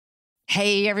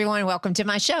Hey, everyone. Welcome to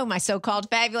my show, My So-Called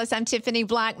Fabulous. I'm Tiffany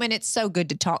Blackman. It's so good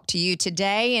to talk to you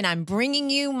today. And I'm bringing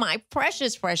you my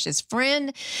precious, precious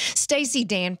friend, Staci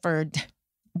Danford.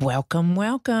 Welcome,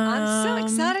 welcome. I'm so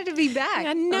excited to be back.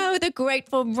 I know, the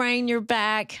Grateful Brain, you're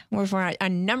back. We're for our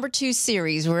number 2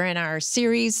 series. We're in our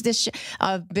series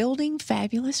of building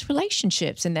fabulous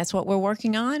relationships, and that's what we're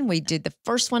working on. We did the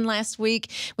first one last week,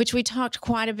 which we talked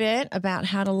quite a bit about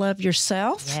how to love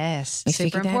yourself. Yes, We super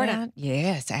figured that important. out.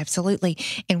 Yes, absolutely.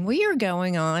 And we are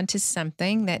going on to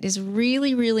something that is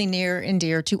really, really near and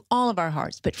dear to all of our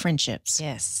hearts, but friendships.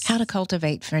 Yes. How to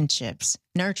cultivate friendships,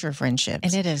 nurture friendships.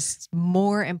 And it is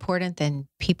more important than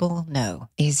people know.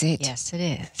 Is it? Yes, it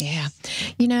is. Yeah.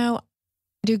 You know,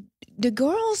 do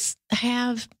girls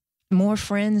have more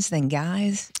friends than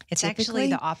guys? It's typically? actually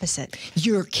the opposite.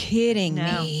 You're kidding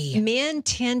No. me. Men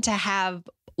tend to have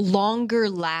longer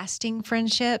lasting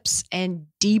friendships and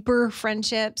deeper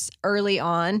friendships early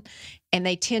on, and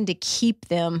they tend to keep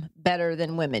them better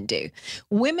than women do.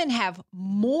 Women have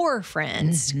more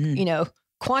friends,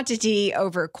 quantity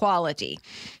over quality.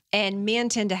 And men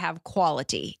tend to have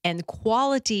quality, and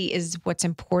quality is what's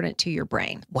important to your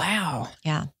brain. Wow.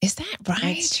 Yeah. Is that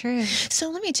right? It's true. So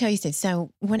let me tell you this.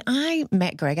 So when I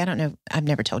met Greg, I don't know, I've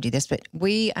never told you this, but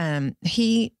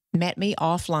he met me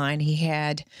offline. He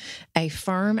had a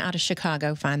firm out of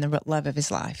Chicago find the love of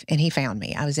his life, and he found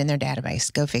me. I was in their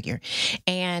database. Go figure.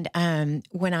 And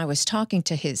when I was talking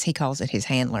to he calls it his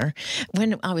handler,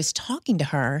 when I was talking to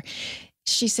her,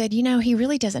 she said, he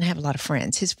really doesn't have a lot of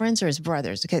friends. His friends are his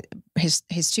brothers,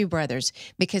 his 2 brothers,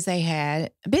 because they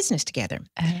had a business together.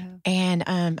 Oh. And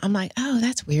I'm like, oh,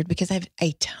 that's weird, because I have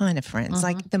a ton of friends.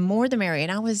 Like, the more the merrier.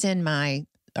 And I was in my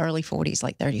early 40s,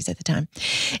 like 30s at the time.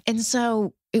 And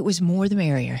so it was more the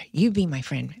merrier. You be my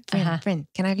friend. Friend.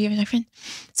 Can I have you as my friend?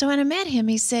 So when I met him,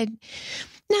 he said,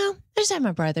 no, those are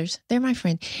my brothers. They're my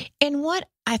friend. And what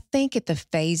I think at the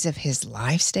phase of his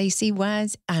life, Staci,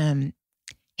 was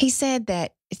he said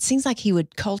that it seems like he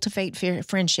would cultivate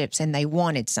friendships and they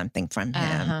wanted something from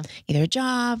him, either a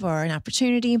job or an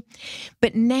opportunity.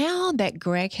 But now that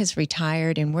Greg has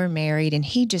retired and we're married and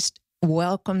he just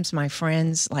welcomes my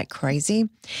friends like crazy,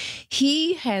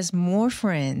 he has more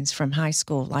friends from high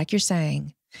school, like you're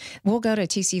saying. We'll go to a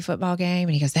TCU football game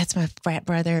and he goes, that's my frat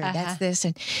brother. That's this.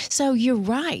 And so you're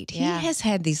right. Yeah. He has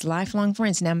had these lifelong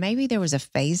friends. Now, maybe there was a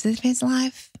phase of his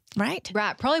life, right?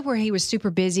 Right. Probably where he was super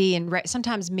busy. And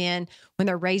sometimes men, when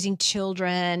they're raising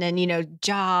children and,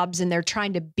 jobs and they're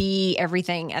trying to be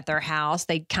everything at their house,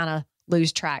 they kind of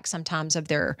lose track sometimes of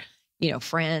their,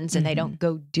 friends, and they don't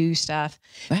go do stuff.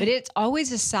 Right. But it's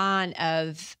always a sign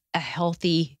of a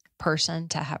healthy person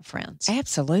to have friends.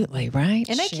 Absolutely. Right.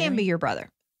 And they can be your brother.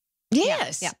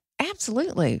 Yes. Yeah.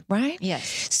 Absolutely. Right.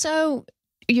 Yes. So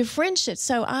your friendship.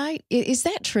 So is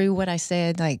that true what I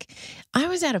said? Like, I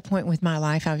was at a point with my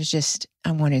life, I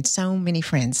wanted so many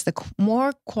friends,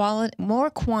 more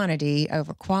quantity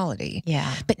over quality.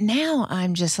 Yeah. But now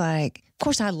I'm just like, of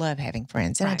course I love having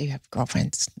friends, and I do have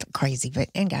girlfriends, crazy,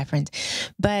 and guy friends,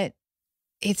 but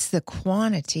it's the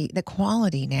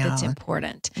quality now. That's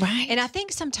important. Right. And I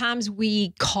think sometimes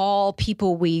we call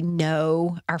people we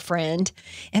know our friend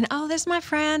and, oh, that's my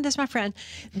friend. That's my friend.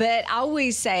 But I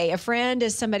always say a friend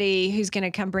is somebody who's going to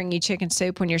come bring you chicken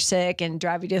soup when you're sick and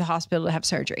drive you to the hospital to have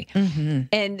surgery.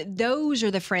 And those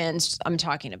are the friends I'm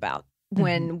talking about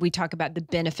when we talk about the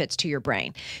benefits to your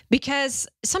brain. Because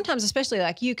sometimes, especially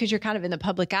like you, because you're kind of in the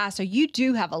public eye, so you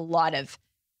do have a lot of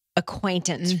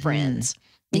acquaintance friends.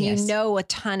 And you know a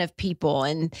ton of people,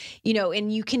 and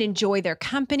and you can enjoy their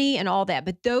company and all that,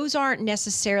 but those aren't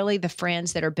necessarily the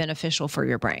friends that are beneficial for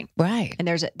your brain. Right. And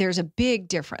there's a big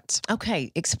difference.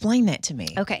 Okay, explain that to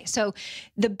me. Okay, so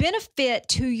the benefit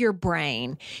to your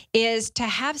brain is to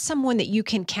have someone that you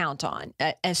can count on,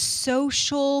 a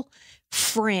social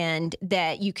friend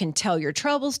that you can tell your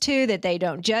troubles to, that they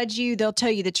don't judge you. They'll tell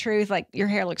you the truth, like your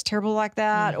hair looks terrible like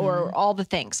that, or all the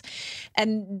things.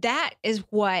 And that is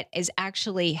what is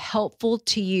actually helpful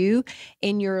to you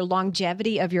in your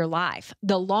longevity of your life.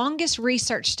 The longest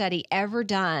research study ever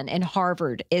done in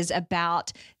Harvard is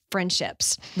about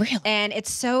friendships. Really? And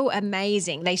it's so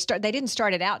amazing. They didn't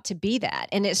start it out to be that.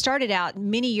 And it started out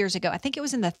many years ago. I think it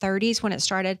was in the 30s when it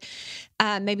started,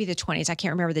 maybe the 20s. I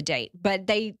can't remember the date. But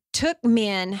they took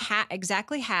men,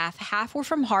 exactly half were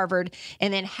from Harvard,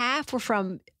 and then half were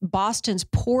from Boston's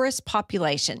poorest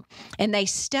population. And they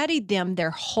studied them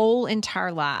their whole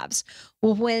entire lives.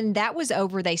 Well, when that was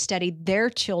over, they studied their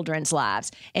children's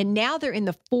lives. And now they're in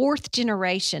the 4th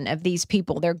generation of these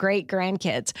people, their great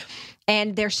grandkids.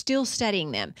 And they're still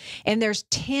studying them. And there's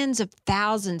tens of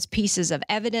thousands pieces of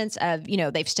evidence of,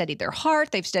 they've studied their heart,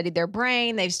 they've studied their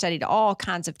brain, they've studied all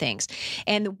kinds of things.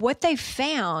 And what they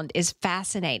found is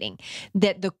fascinating,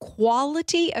 that the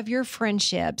quality of your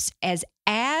friendships is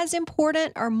as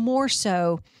important or more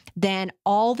so than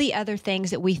all the other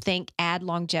things that we think add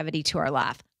longevity to our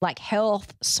life, like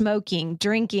health, smoking,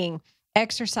 drinking,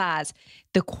 exercise.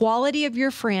 The quality of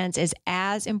your friends is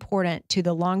as important to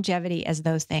the longevity as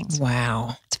those things.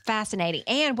 Wow. It's fascinating.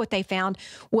 And what they found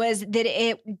was that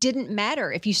it didn't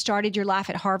matter if you started your life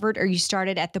at Harvard or you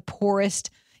started at the poorest,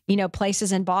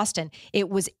 places in Boston. It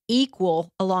was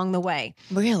equal along the way.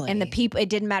 Really? And the people, it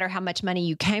didn't matter how much money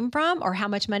you came from or how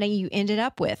much money you ended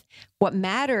up with. What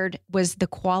mattered was the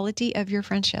quality of your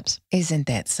friendships. Isn't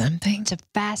that something? It's a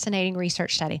fascinating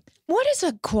research study. What is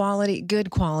a good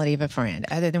quality of a friend,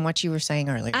 other than what you were saying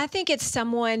earlier? I think it's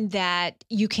someone that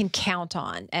you can count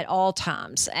on at all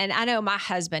times. And I know my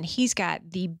husband, he's got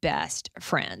the best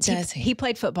friends. Does he? He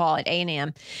played football at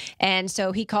A&M. And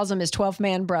so he calls them his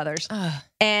 12-man brothers.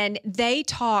 And they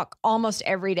talk almost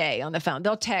every day on the phone.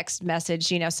 They'll text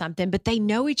message, something, but they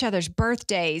know each other's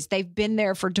birthdays. They've been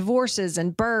there for divorces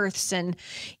and births. And,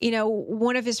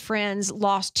 one of his friends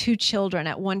lost 2 children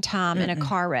at one time in a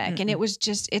car wreck. And it was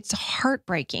it's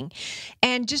heartbreaking.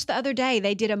 And just the other day,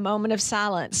 they did a moment of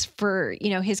silence for,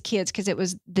 his kids, because it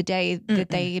was the day that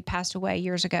they had passed away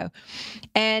years ago.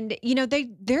 And,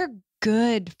 they're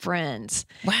good friends.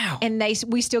 Wow. And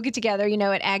we still get together,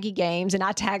 at Aggie games, and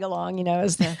I tag along,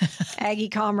 as the Aggie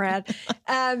comrade.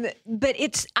 But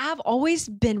I've always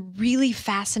been really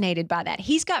fascinated by that.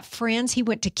 He's got friends he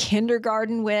went to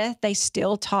kindergarten with. They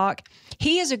still talk.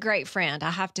 He is a great friend,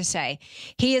 I have to say.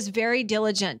 He is very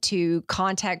diligent to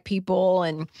contact people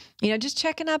and, just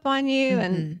checking up on you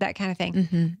and that kind of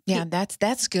thing. Yeah,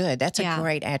 that's good. That's a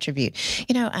great attribute.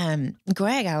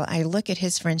 Greg, I look at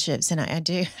his friendships and I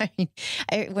do.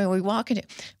 When we walk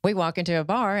into a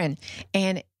bar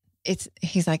and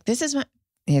he's like,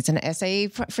 it's an SAE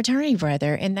fraternity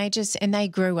brother, and they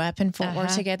grew up in Fort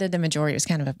Worth together. The majority was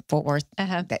kind of a Fort Worth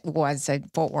that was a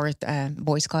Fort Worth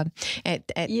boys club at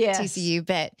TCU,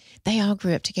 but they all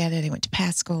grew up together. They went to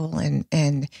Pascal,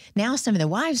 and now some of the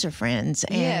wives are friends,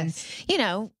 and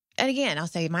and again, I'll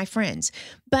say my friends,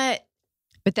 but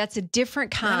that's a different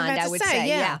kind, I would say.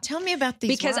 Yeah. Tell me about these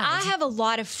Because wives. I have a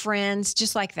lot of friends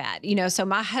just like that. So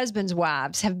my husband's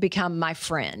wives have become my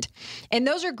friend. And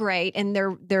those are great, and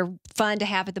they're fun to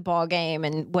have at the ball game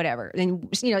and whatever. And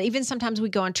even sometimes we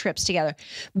go on trips together.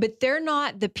 But they're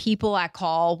not the people I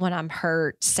call when I'm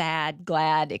hurt, sad,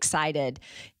 glad, excited,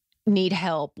 need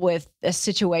help with a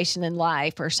situation in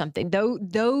life or something.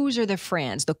 Those are the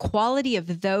friends. The quality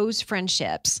of those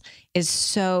friendships is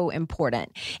so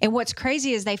important. And what's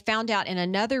crazy is they found out in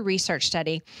another research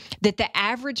study that the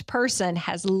average person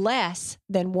has less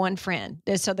than one friend.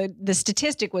 So the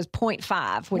statistic was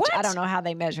 0.5, which I don't know how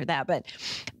they measure that, but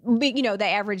they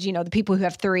average, the people who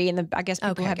have 3 and I guess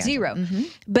people who have 0.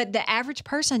 But the average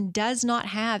person does not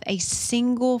have a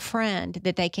single friend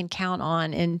that they can count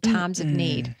on in times of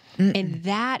need. And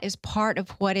that is part of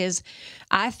what is,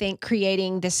 I think,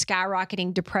 creating the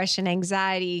skyrocketing depression,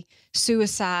 anxiety,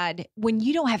 suicide, when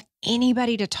you don't have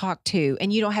anybody to talk to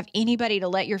and you don't have anybody to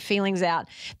let your feelings out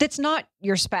that's not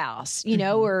your spouse,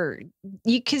 or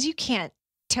because you can't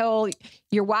tell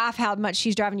your wife how much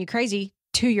she's driving you crazy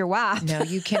to your wife. No,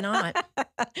 you cannot.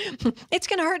 It's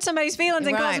going to hurt somebody's feelings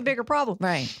and cause a bigger problem.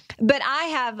 Right. But I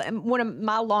have one of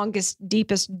my longest,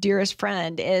 deepest, dearest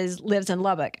friend lives in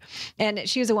Lubbock. And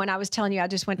she was the one I was telling you I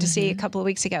just went to see a couple of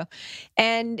weeks ago.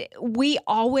 And we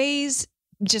always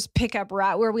just pick up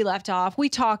right where we left off. We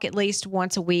talk at least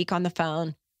once a week on the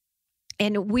phone.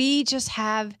 And we just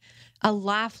have a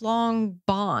lifelong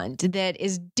bond that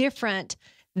is different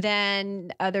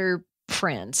than other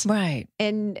friends. Right.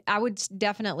 And I would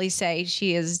definitely say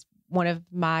she is one of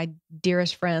my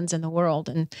dearest friends in the world.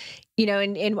 And,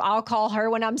 and I'll call her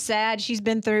when I'm sad. She's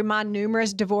been through my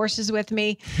numerous divorces with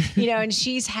me, and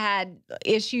she's had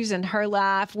issues in her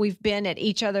life. We've been at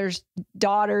each other's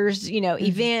daughters,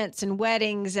 events and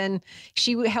weddings. And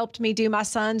she helped me do my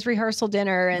son's rehearsal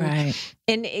dinner.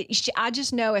 And, I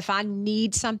just know if I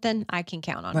need something, I can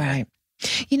count on her.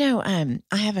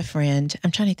 I have a friend. I'm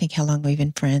trying to think how long we've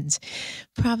been friends.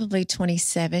 Probably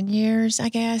 27 years, I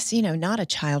guess. Not a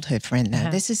childhood friend though.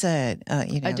 This is a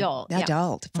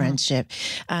adult friendship.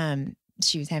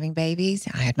 she was having babies.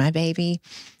 I had my baby.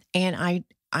 And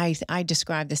I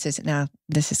describe this as, now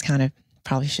this is kind of,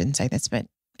 probably shouldn't say this, but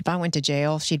if I went to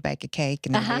jail, she'd bake a cake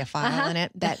and there'd be a file in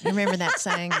it. That, remember that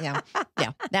saying? Yeah.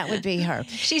 Yeah. That would be her.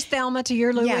 She's Thelma to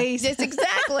your Louise. Yeah, yes,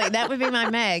 exactly. That would be my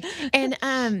Meg.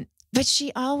 And, but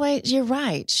she always, you're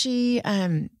right. She's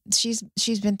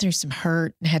been through some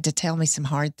hurt and had to tell me some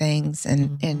hard things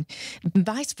and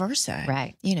vice versa.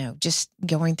 Right. You know, just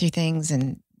going through things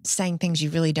and saying things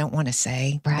you really don't want to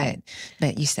say, right?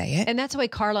 But you say it. And that's the way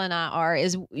Carla and I are.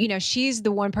 Is, you know, she's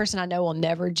the one person I know will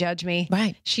never judge me.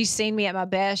 Right. She's seen me at my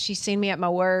best. She's seen me at my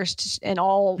worst, and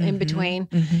all in between.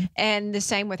 And the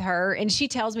same with her. And she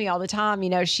tells me all the time,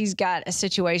 you know, she's got a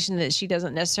situation that she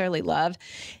doesn't necessarily love,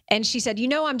 and she said, you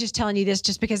know, I'm just telling you this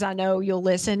just because I know you'll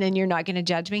listen and you're not going to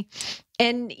judge me.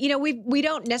 And you know, we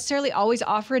don't necessarily always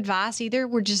offer advice either.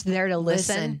 We're just there to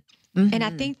listen. And I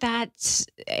think that's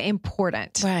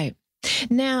important. Right.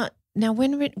 Now,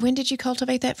 when did you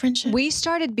cultivate that friendship? We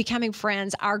started becoming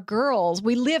friends. Our girls,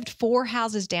 we lived 4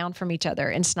 houses down from each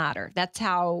other in Snyder. That's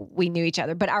how we knew each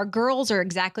other. But our girls are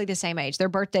exactly the same age. Their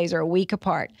birthdays are a week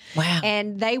apart. Wow.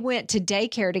 And they went to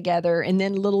daycare together and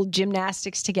then little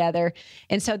gymnastics together.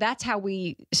 And so that's how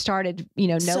we started, you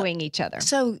know, knowing each other.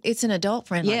 So it's an adult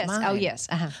friend like mine. Oh, yes.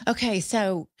 Okay.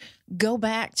 So go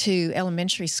back to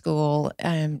elementary school.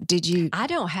 Did you? I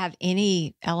don't have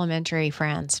any elementary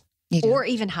friends. Or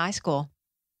even high school.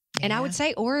 Yeah. And I would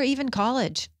say, or even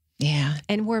college. Yeah.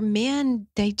 And we're men,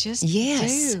 they just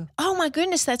do. Oh my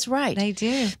goodness, that's right. They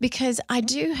do. Because I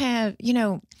do have, you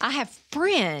know. I have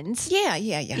friends. Yeah.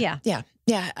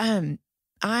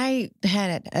 I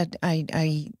had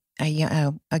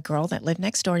a girl that lived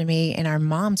next door to me, and our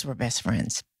moms were best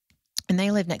friends. And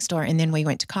they lived next door, and then we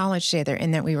went to college together,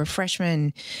 and then we were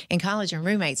freshmen in college and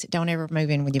roommates. Don't ever move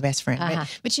in with your best friend.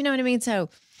 But you know what I mean? So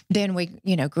then we,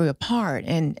 you know, grew apart,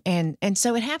 and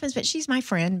so it happens. But she's my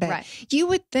friend. But you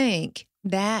would think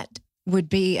that would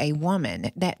be a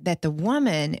woman, that the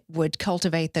woman would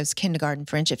cultivate those kindergarten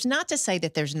friendships. Not to say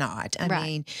that there's not. I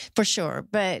mean, for sure.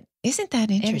 But isn't that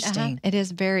interesting? It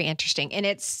is very interesting, and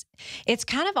it's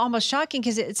kind of almost shocking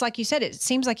because it's like you said. It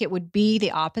seems like it would be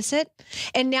the opposite.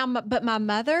 And now, but my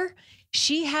mother,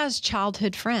 she has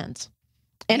childhood friends.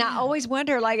 And I always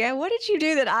wonder, like, what did you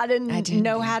do that I didn't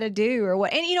know how to do, or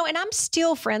what? And, you know, and I'm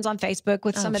still friends on Facebook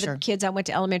with some of the kids I went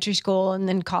to elementary school and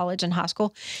then college and high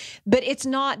school. But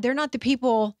they're not the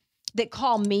people that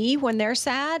call me when they're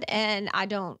sad, and I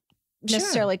don't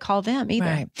necessarily call them either.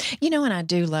 Right. You know, and I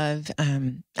do love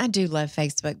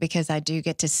Facebook because I do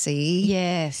get to see,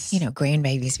 you know,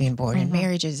 grandbabies being born and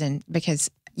marriages, and because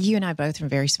you and I both are in a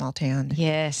very small town.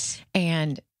 Yes.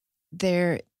 And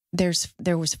there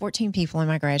was 14 people in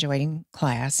my graduating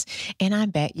class, and I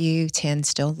bet you 10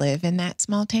 still live in that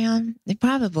small town. They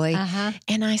probably.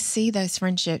 And I see those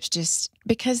friendships just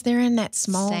because they're in that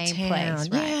small same town. Place,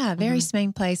 right? Yeah, very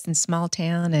same place in small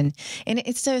town, and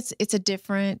it's a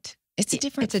different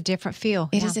feel.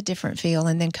 It is a different feel,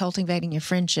 and then cultivating your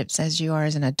friendships as you are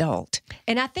as an adult.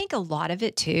 And I think a lot of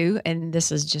it too, and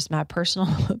this is just my personal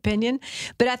opinion,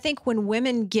 but I think when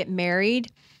women get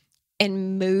married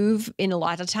and move, in a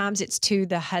lot of times it's to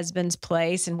the husband's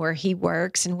place and where he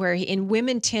works, and and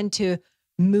women tend to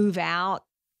move out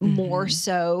more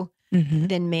so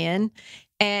than men.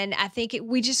 And I think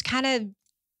we just kind of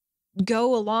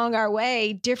go along our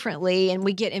way differently, and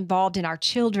we get involved in our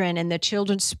children and the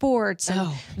children's sports,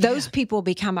 and those people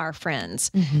become our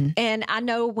friends. And I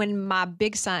know when my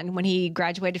big son, when he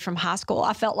graduated from high school,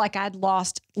 I felt like I'd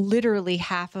lost literally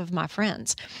half of my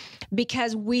friends,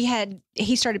 because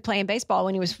he started playing baseball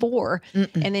when he was 4,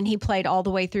 and then he played all the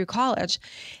way through college.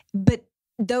 But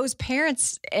those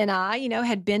parents and I, you know,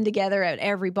 had been together at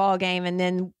every ball game, and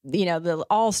then, you know, the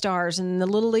All-Stars and the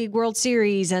Little League World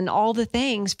Series and all the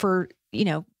things for, you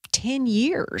know, 10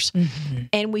 years.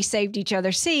 And we saved each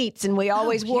other seats, and we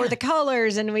always wore the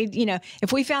colors, and we, you know,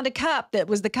 if we found a cup that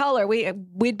was the color,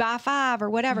 we'd buy 5 or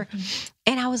whatever.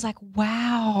 And I was like,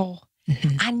 wow,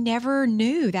 I never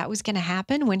knew that was going to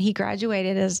happen when he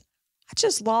graduated. As I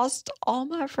just lost all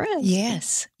my friends.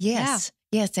 Yes.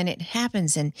 Yes, and it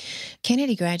happens. And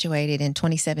Kennedy graduated in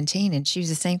 2017, and she was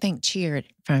the same thing, cheered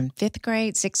from 5th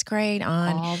grade, 6th grade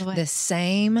on, all the way. The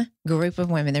same group of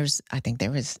women. I think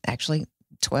there was actually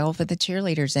 12 of the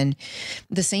cheerleaders and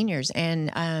the seniors.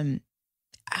 And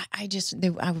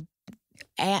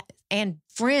and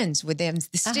friends with them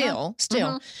still,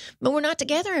 but we're not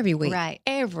together every week. Right.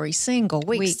 Every single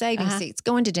week. Saving seats,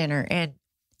 going to dinner. And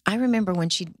I remember when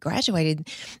she graduated,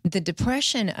 the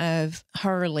depression of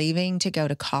her leaving to go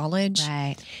to college.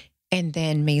 Right. And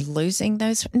then me losing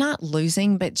those, not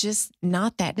losing, but just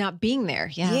not that. Not being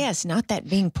there. Yeah. Yes, not that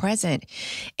being present.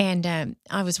 And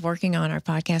I was working on our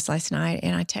podcast last night,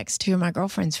 and I text 2 of my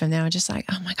girlfriends from there. I'm just like,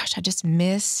 oh my gosh, I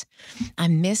miss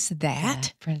that. Yeah,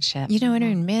 friendship. You know what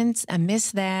I mean? I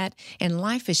miss that. And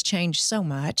life has changed so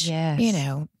much. Yes. You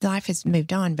know, life has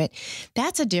moved on, but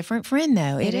that's a different friend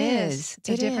though. It is. It's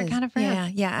a different kind of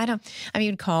friend. Yeah. I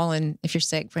mean, call, and if you're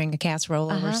sick, bring a casserole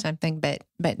or something, but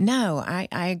no,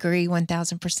 I agree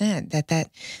 1000% that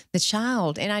the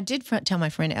child, and I did tell my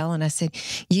friend Ellen, I said,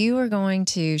 you are going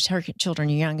to, her children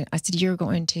are young. I said, you're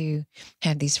going to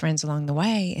have these friends along the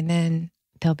way, and then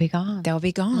they'll be gone.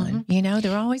 You know,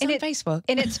 they're always on Facebook.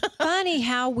 And it's funny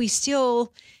how we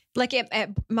still, like at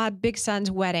my big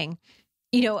son's wedding,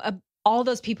 you know, all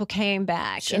those people came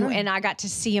back, Sure. and I got to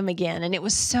see them again. And it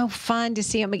was so fun to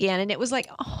see them again. And it was like,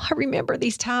 oh, I remember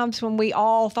these times when we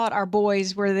all thought our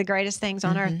boys were the greatest things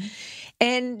on earth.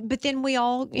 But then we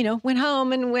all, you know, went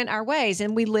home and went our ways,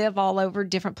 and we live all over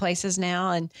different places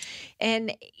now.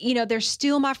 And, you know, they're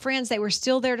still my friends. They were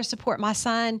still there to support my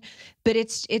son, but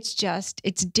it's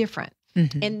different.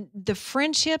 And the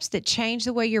friendships that change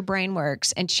the way your brain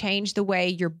works and change the way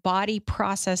your body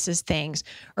processes things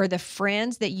are the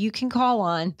friends that you can call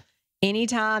on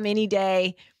anytime, any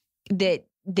day, that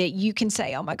you can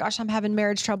say, oh my gosh, I'm having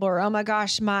marriage trouble, or oh my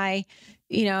gosh, I'm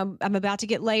about to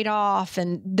get laid off.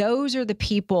 And those are the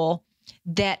people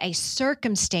that a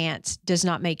circumstance does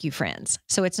not make you friends.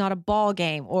 So it's not a ball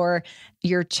game or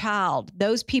your child.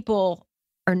 Those people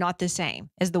are not the same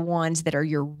as the ones that are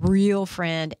your real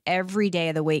friend every day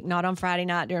of the week, not on Friday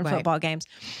night during football games,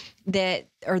 that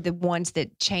are the ones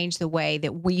that change the way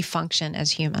that we function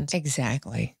as humans.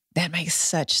 Exactly. That makes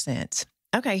such sense.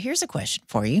 Okay, here's a question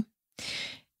for you.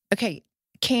 Okay,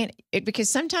 because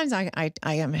sometimes I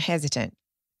am hesitant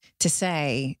to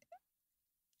say,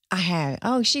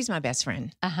 she's my best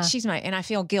friend. And I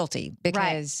feel guilty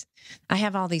because I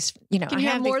have all these, you know, Can you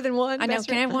have more than one? I know.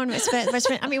 Can I have one best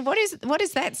friend? I mean, what is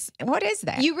that? What is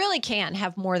that? You really can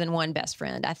have more than one best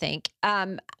friend, I think.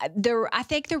 I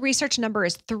think the research number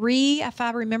is 3, if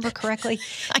I remember correctly,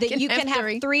 that you can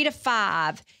have 3 to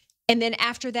 5. And then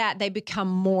after that, they become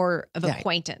more of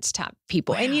acquaintance type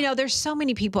people. Wow. And, you know, there's so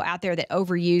many people out there that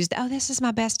overused, oh, this is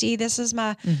my bestie, this is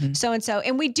my so-and-so.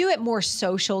 And we do it more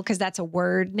social because that's a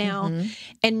word now.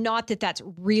 And not that that's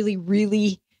really,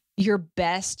 really your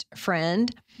best friend.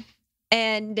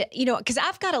 And, you know, because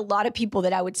I've got a lot of people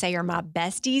that I would say are my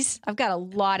besties. I've got a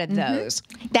lot of those.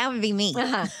 That would be me.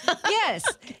 Yes.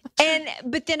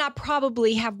 But then I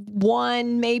probably have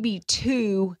 1, maybe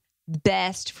 2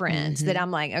 best friends that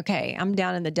I'm like, okay, I'm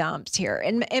down in the dumps here.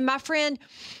 And my friend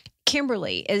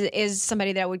Kimberly is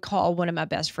somebody that I would call one of my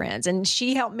best friends. And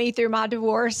she helped me through my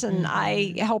divorce, and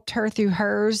I helped her through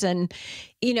hers. And,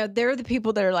 you know, they're the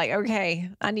people that are like, okay,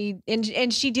 I need,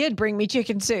 and she did bring me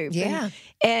chicken soup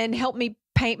and help me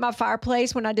paint my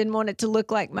fireplace when I didn't want it to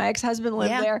look like my ex-husband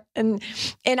lived there. And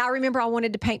I remember I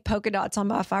wanted to paint polka dots on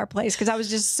my fireplace because I was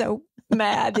just so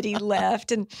mad that he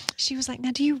left. And she was like,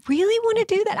 now, do you really want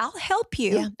to do that? I'll help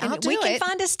you. Yeah, and we can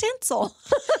find a stencil.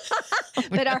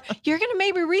 But you're going to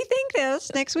maybe rethink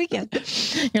this next weekend.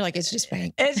 You're like, it's just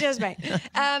paint. It's just paint.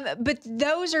 But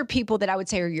those are people that I would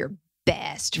say are your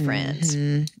best friends.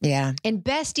 Yeah. And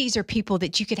besties are people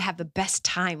that you could have the best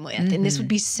time with. And this would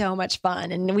be so much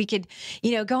fun. And we could,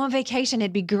 you know, go on vacation.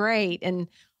 It'd be great. And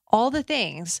all the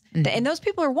things. And those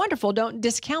people are wonderful. Don't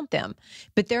discount them.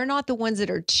 But they're not the ones that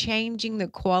are changing the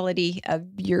quality of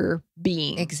your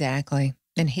being. Exactly.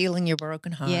 And healing your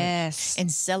broken heart. Yes. And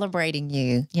celebrating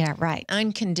you. Yeah, right.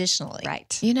 Unconditionally.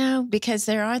 Right. You know, because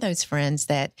there are those friends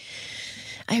that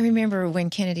I remember when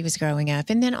Kennedy was growing up,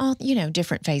 and then all, you know,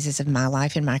 different phases of my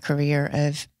life and my career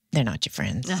of they're not your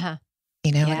friends.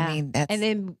 You know what I mean? And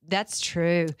then that's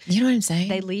true. You know what I'm saying?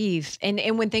 They leave.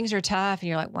 And when things are tough and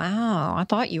you're like, wow, I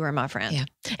thought you were my friend.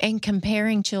 Yeah. And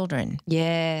comparing children.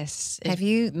 Yes. Have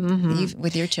you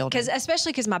with your children?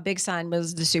 Especially because my big son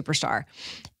was the superstar.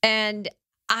 And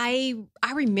I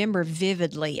remember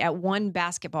vividly at one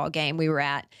basketball game we were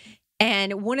at,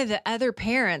 and one of the other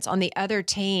parents on the other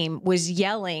team was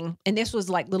yelling, and this was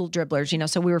like little dribblers, you know,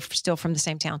 so we were still from the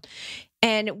same town,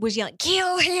 and was yelling,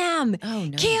 kill him,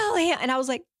 kill him. And I was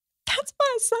like, that's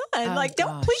my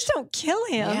son. Please don't kill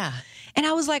him. Yeah. And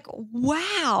I was like,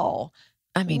 wow.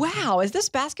 I mean, wow, is this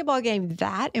basketball game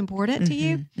that important to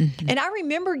you? And I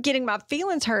remember getting my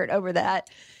feelings hurt over that.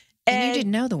 And you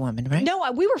didn't know the woman, right?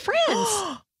 No, we were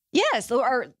friends. Yes.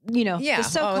 Or, you know, the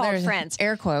so-called friends.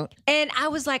 Air quote. And I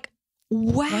was like,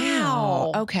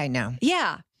 wow. Okay, no.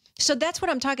 Yeah. So that's what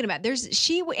I'm talking about.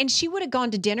 She would have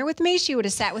gone to dinner with me. She would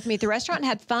have sat with me at the restaurant and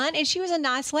had fun. And she was a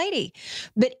nice lady.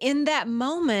 But in that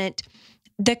moment,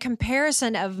 the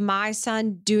comparison of my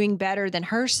son doing better than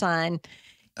her son,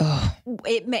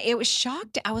 it was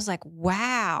shocked. I was like,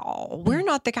 wow, we're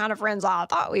not the kind of friends I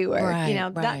thought we were.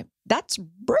 Right. That's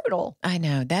brutal. I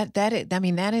know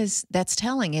that's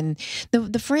telling. And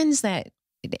the friends that,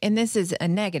 and this is a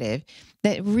negative,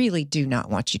 that really do not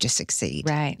want you to succeed.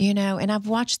 Right. And I've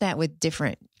watched that with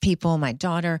different people, my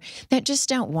daughter, that just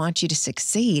don't want you to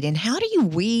succeed. And how do you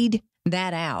weed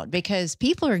that out? Because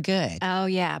people are good. Oh,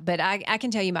 yeah. But I can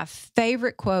tell you my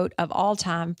favorite quote of all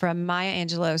time from Maya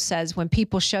Angelou says, when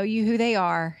people show you who they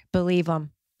are, believe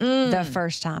them the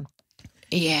first time.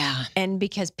 Yeah. And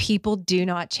because people do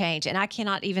not change. And I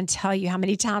cannot even tell you how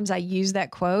many times I use that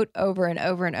quote over and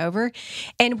over and over.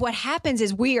 And what happens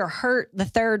is we are hurt the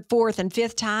third, fourth, and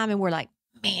fifth time. And we're like,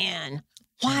 man,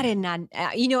 why didn't I,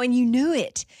 and you knew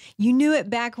it. You knew it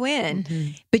back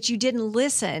when, but you didn't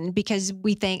listen because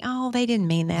we think, oh, they didn't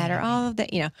mean that or oh,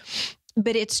 that,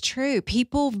 but it's true.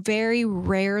 People very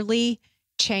rarely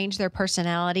change their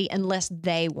personality unless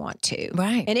they want to.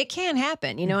 Right. And it can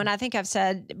happen, and I think I've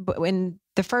said in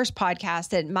the first podcast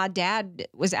that my dad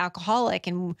was alcoholic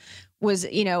and was,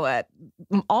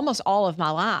 almost all of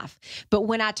my life. But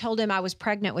when I told him I was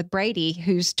pregnant with Brady,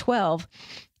 who's 12,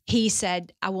 he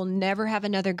said, I will never have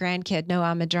another grandkid. No,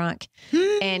 I'm a drunk.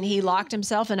 And he locked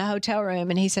himself in a hotel room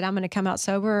and he said, I'm going to come out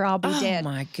sober or I'll be dead. Oh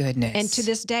my goodness. And to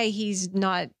this day, he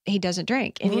doesn't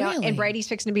drink. And, really? And Brady's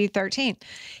fixing to be 13.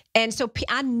 And so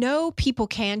I know people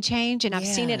can change, and I've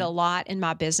seen it a lot in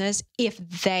my business if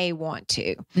they want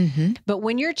to. But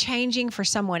when you're changing for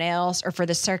someone else or for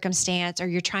the circumstance, or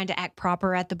you're trying to act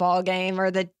proper at the ball game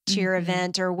or the cheer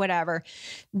event or whatever,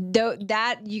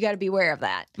 that you got to be aware of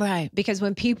that. Right. Because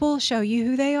when people show you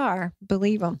who they are,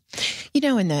 believe them.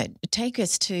 And take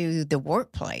us to the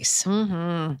workplace.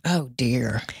 Oh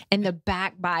dear. And the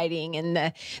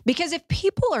backbiting because if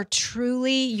people are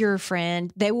truly your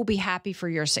friend, they will be happy for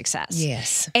your success.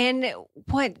 Yes. And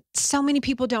what so many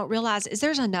people don't realize is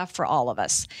there's enough for all of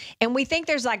us. And we think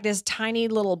there's like this tiny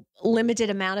little limited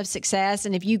amount of success.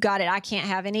 And if you got it, I can't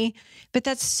have any. But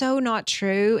that's so not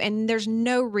true. And there's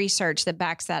no research that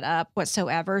backs that up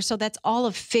whatsoever. So that's all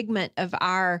a figment of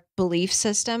our belief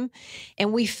system.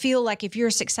 And we feel like if you're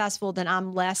successful, then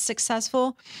I'm less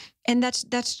successful. And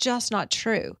that's just not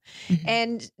true.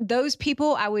 And those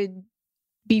people I would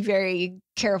be very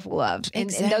careful of. And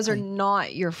those are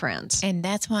not your friends. And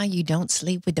that's why you don't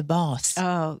sleep with the boss.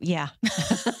 Oh, yeah.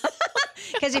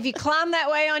 Because if you climb that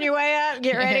way on your way up,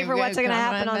 get ready for what's going to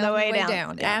happen on the way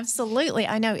down. Yeah. Absolutely.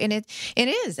 I know. And it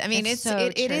is. I mean,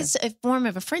 it is a form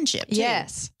of a friendship too.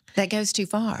 Yes. That goes too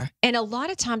far. And a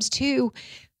lot of times too,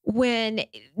 when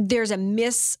there's a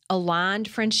misaligned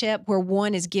friendship where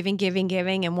one is giving,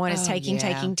 and one is taking,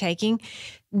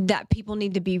 that people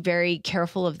need to be very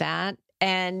careful of that.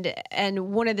 And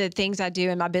one of the things I do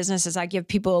in my business is I give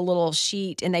people a little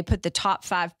sheet and they put the top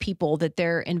 5 people that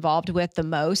they're involved with the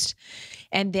most.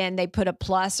 And then they put a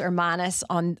plus or minus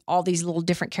on all these little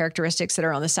different characteristics that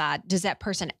are on the side. Does that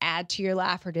person add to your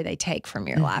life or do they take from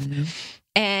your life?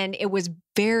 And it was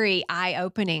very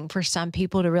eye-opening for some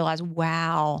people to realize,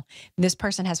 wow, this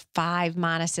person has 5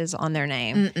 minuses on their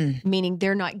name, meaning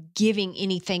they're not giving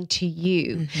anything to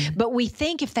you. But we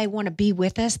think if they want to be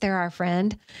with us, they're our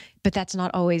friend. But that's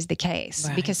not always the case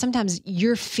because sometimes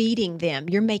you're feeding them,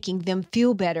 you're making them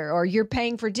feel better, or you're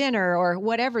paying for dinner or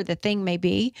whatever the thing may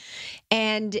be.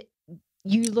 And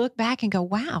you look back and go,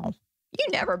 wow, you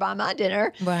never buy my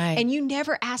dinner. Right. And you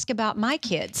never ask about my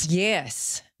kids.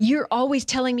 Yes. You're always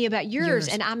telling me about yours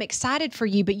and I'm excited for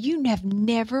you, but you have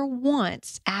never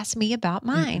once asked me about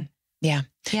mine. Yeah.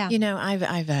 Yeah.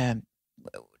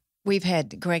 We've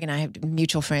had, Greg and I have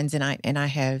mutual friends, and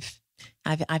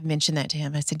I've mentioned that to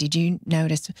him. I said, did you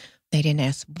notice they didn't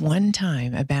ask one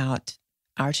time about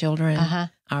our children,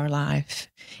 our life?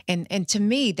 And to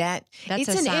me, that's it's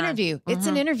an interview. It's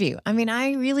an interview. I mean,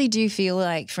 I really do feel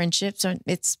like friendships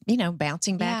it's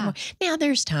bouncing back. Yeah. Now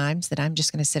there's times that I'm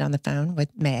just going to sit on the phone with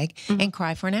Meg and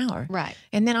cry for an hour. Right.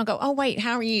 And then I'll go, oh, wait,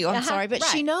 how are you? I'm sorry. But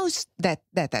she knows that's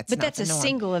But not that's the a norm.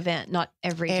 single event, not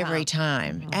every time. Every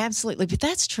time. Absolutely. But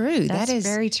that's true. That's that is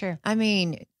very true. I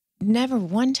mean, never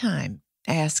one time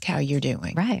ask how you're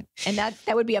doing. Right. And that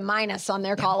would be a minus on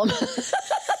their column.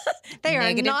 They are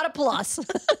Negative. not a plus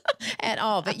at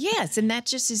all. But yes, and that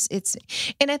just is,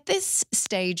 and at this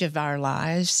stage of our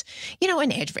lives,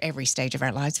 in every stage of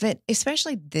our lives, but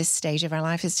especially this stage of our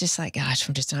life, it's just like, gosh,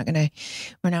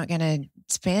 we're not going to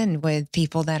spend with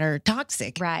people that are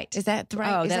toxic. Right. Is that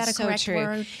right? Oh, is that's that a correct so true.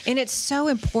 word? And it's so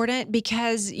important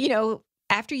because,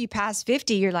 after you pass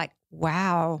 50, you're like,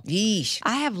 wow, Yeesh.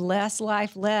 I have less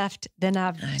life left than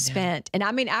I've spent. And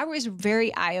I mean, I was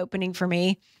very eye-opening for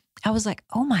me. I was like,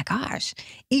 oh my gosh,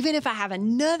 even if I have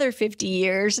another 50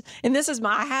 years, and this is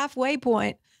my halfway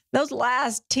point, those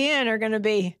last 10 are going to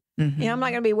be, you know, I'm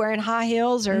not going to be wearing high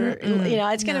heels or, you know,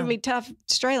 it's going to be tough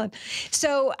strailing.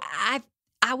 So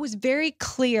I was very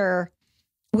clear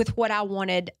with what I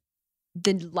wanted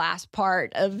the last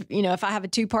part of, you know, if I have a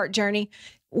 2-part journey,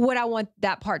 what I want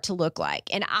that part to look like.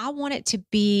 And I want it to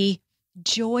be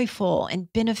joyful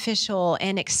and beneficial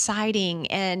and exciting.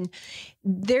 And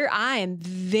I am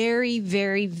very,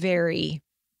 very, very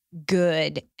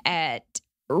good at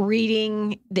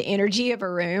reading the energy of a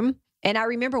room. And I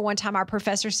remember one time our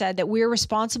professor said that we're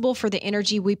responsible for the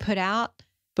energy we put out,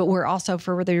 but we're also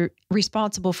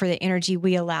responsible for the energy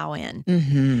we allow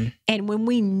in. And when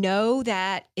we know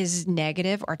that is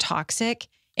negative or toxic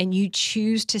and you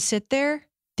choose to sit there,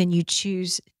 then you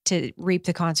choose to reap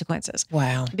the consequences.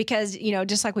 Wow. Because, you know,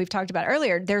 just like we've talked about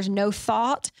earlier, there's no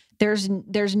thought, there's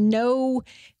no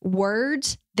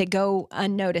words that go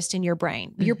unnoticed in your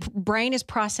brain. Your brain is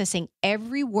processing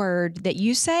every word that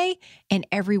you say and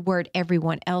every word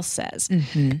everyone else says.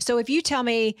 So if you tell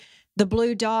me the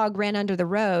blue dog ran under the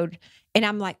road and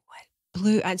I'm like, what?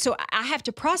 Blue. And so I have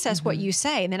to process what you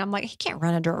say. And then I'm like, he can't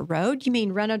run under a road. You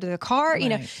mean run under the car? Right. You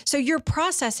know, so you're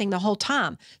processing the whole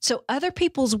time. So other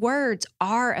people's words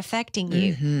are affecting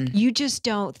you. You just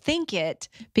don't think it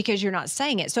because you're not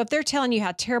saying it. So if they're telling you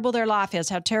how terrible their life is,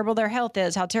 how terrible their health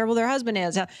is, how terrible their husband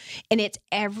is, and it's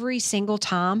every single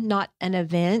time, not an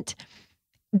event,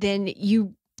 then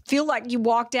you feel like you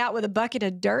walked out with a bucket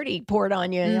of dirty poured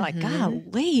on you and you're like,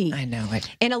 golly. I know it.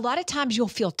 And a lot of times you'll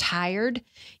feel tired.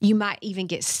 You might even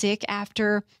get sick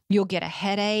after. You'll get a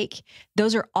headache.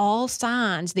 Those are all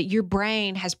signs that your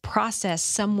brain has processed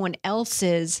someone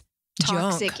else's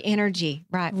toxic energy.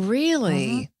 Right.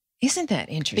 Really? Isn't that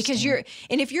interesting? Because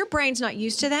and if your brain's not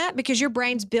used to that, because your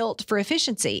brain's built for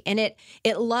efficiency and it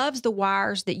loves the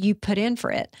wires that you put in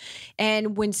for it.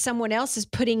 And when someone else is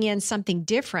putting in something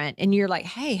different and you're like,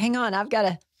 hey, hang on, I've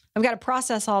got to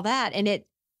process all that. And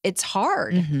it's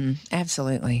hard.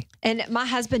 Absolutely. And my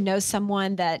husband knows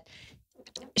someone that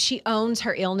she owns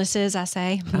her illnesses, I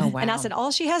say. Oh, wow. And I said, all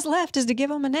she has left is to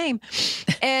give them a name.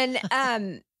 And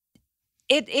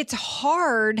it's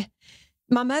hard.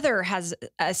 My mother has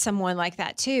someone like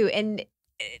that too. And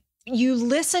you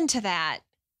listen to that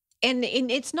and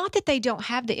it's not that they don't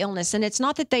have the illness and it's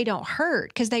not that they don't hurt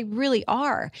because they really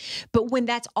are. But when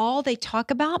that's all they talk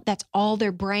about, that's all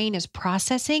their brain is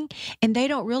processing and they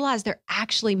don't realize they're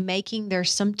actually making their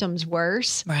symptoms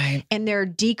worse. Right. And they're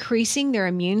decreasing their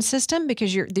immune system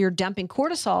because you're dumping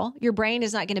cortisol. Your brain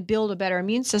is not going to build a better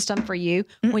immune system for you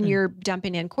when you're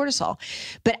dumping in cortisol.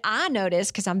 But I notice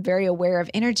because I'm very aware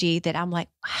of energy that I'm like,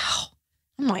 wow.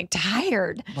 I'm like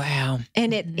tired. Wow.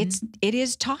 And it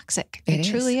is toxic. It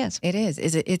truly is. It is.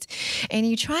 And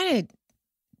you try to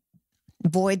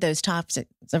avoid those toxic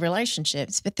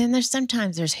relationships, but then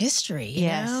sometimes there's history, you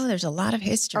know, there's a lot of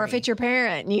history. Or if it's your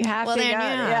parent and you have to go.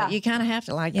 Yeah, you kind of have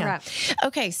to Right.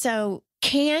 Okay. So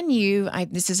can you,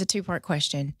 this is a 2-part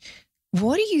question.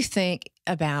 What do you think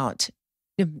about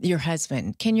your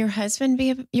husband? Can your husband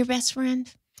be your best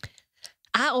friend?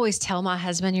 I always tell my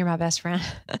husband, you're my best friend.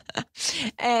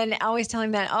 And I always tell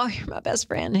him that, oh, you're my best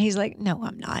friend. And he's like, no,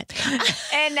 I'm not.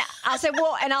 And I'll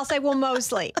say, well,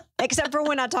 mostly, except for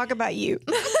when I talk about you.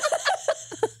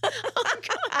 Oh,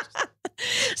 gosh.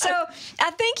 So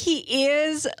I think he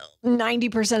is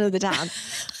 90% of the time,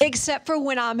 except for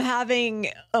when I'm having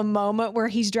a moment where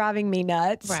he's driving me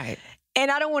nuts. Right. And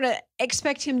I don't want to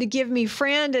expect him to give me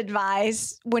friend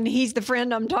advice when he's the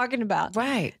friend I'm talking about.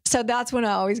 Right. So that's when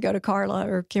I always go to Carla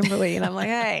or Kimberly and I'm like,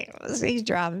 hey, he's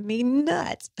driving me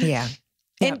nuts. Yeah.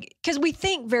 And because we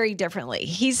think very differently.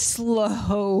 He's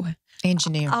slow.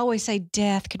 Engineer. I always say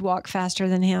death could walk faster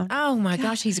than him. Oh my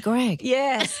gosh, he's Greg.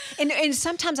 Yes. And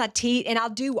sometimes I tease and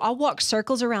I'll walk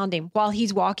circles around him while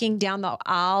he's walking down the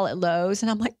aisle at Lowe's.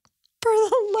 And I'm like, for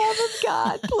the love of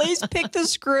God, please pick the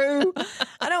screw.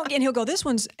 And he'll go, this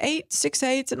one's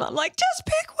 6/8. And I'm like, just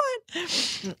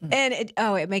pick one. And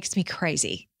it makes me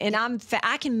crazy. And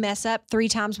I can mess up 3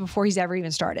 times before he's ever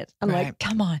even started. I'm like,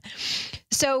 come on.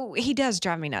 So he does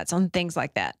drive me nuts on things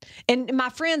like that. And my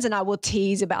friends and I will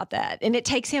tease about that. And it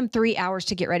takes him 3 hours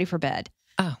to get ready for bed.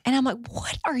 Oh. And I'm like,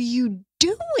 what are you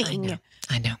doing?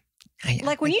 I know.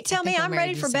 Like when you tell me I'm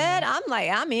ready for bed, I'm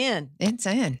like, I'm in. It's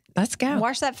in. Let's go.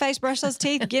 Wash that face, brush those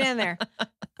teeth, get in there.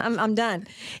 I'm done.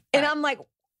 And I'm like,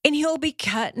 and he'll be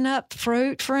cutting up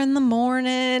fruit for in the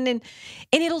morning and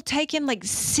it'll take him like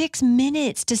 6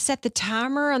 minutes to set the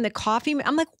timer on the coffee.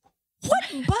 I'm like,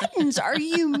 what buttons are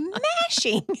you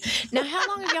mashing? Now, how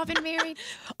long have y'all been married?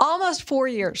 Almost 4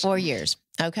 years. 4 years.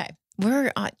 Okay.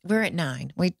 We're at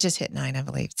 9. We just hit 9, I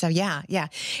believe. So yeah.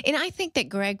 And I think that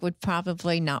Greg would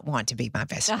probably not want to be my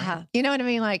best friend. You know what I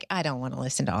mean? Like, I don't want to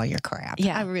listen to all your crap.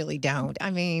 Yeah. I really don't.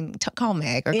 I mean, call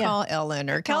Meg or call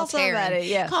Ellen or call somebody.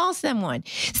 Yeah. Call someone.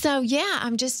 So yeah,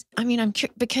 I'm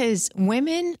because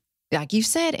women, like you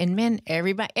said, and men,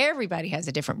 everybody has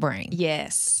a different brain.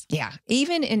 Yes. Yeah.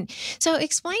 So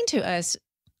explain to us.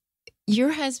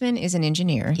 Your husband is an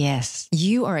engineer. Yes.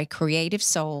 You are a creative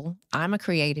soul. I'm a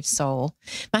creative soul.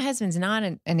 My husband's not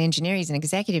an engineer. He's an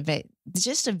executive, but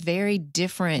just a very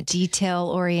different.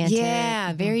 Detail-oriented.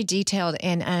 Yeah, very detailed.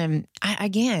 And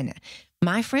again,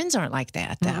 my friends aren't like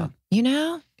that, though. You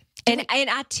know? And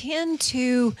I tend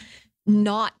to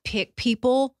not pick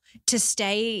people to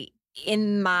stay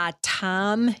in my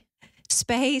time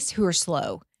space who are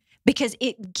slow. Because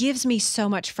it gives me so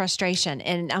much frustration.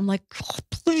 And I'm like, oh,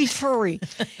 please hurry.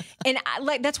 And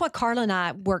that's why Carla and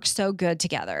I work so good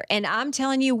together. And I'm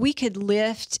telling you, we could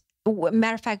lift.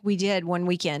 Matter of fact, we did one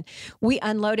weekend. We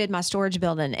unloaded my storage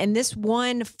building. And this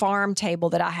one farm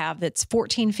table that I have that's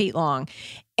 14 feet long.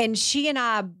 And she and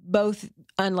I both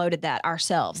unloaded that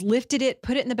ourselves, lifted it,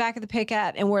 put it in the back of the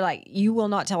pickup. And we're like, you will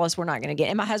not tell us we're not going to get it.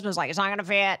 And my husband's like, it's not going to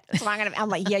fit. It's not going to. I'm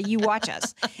like, yeah, you watch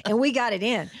us. And we got it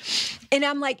in. And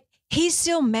I'm like, he's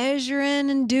still measuring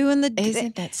and doing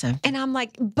Isn't that something? And I'm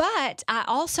like, but I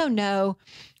also know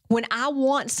when I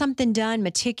want something done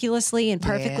meticulously and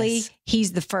perfectly,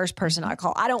 he's the first person I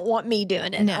call. I don't want me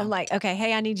doing it. No. I'm like, okay,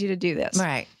 hey, I need you to do this.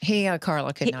 Right.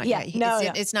 Carla could not. Yeah,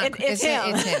 it's not. It's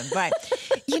him. It's him. Right.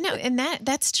 And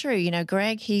that's true.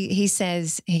 Greg, he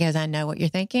says, he goes, I know what you're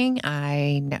thinking.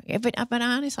 I know. But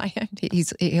honestly,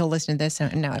 he'll listen to this.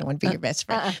 And, no, I don't want to be your best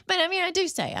friend. But I do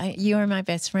say, you are my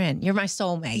best friend. You're my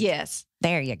soulmate. Yes.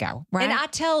 There you go. Right. And I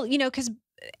tell, because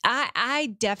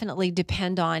I definitely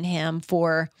depend on him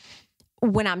for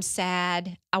when I'm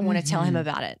sad, I want to tell him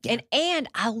about it. Yeah. And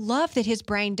I love that his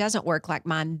brain doesn't work like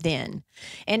mine then.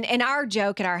 And our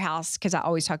joke at our house, because I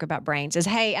always talk about brains, is,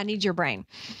 hey, I need your brain.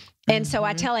 And so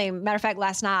I tell him, matter of fact,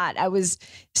 last night I was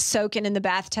soaking in the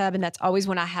bathtub, and that's always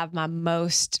when I have my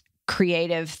most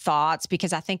creative thoughts,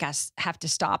 because I think I have to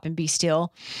stop and be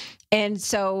still. And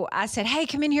so I said, hey,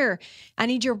 come in here. I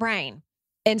need your brain.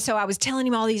 And so I was telling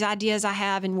him all these ideas I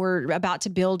have, and we're about to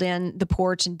build in the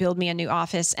porch and build me a new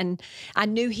office. And I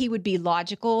knew he would be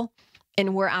logical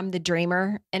and where I'm the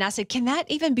dreamer. And I said, can that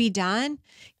even be done?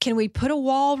 Can we put a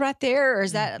wall right there? Or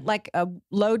is that like a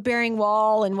load bearing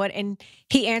wall? And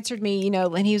he answered me,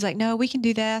 and he was like, no, we can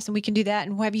do this and we can do that.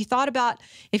 And have you thought about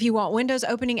if you want windows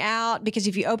opening out? Because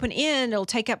if you open in, it'll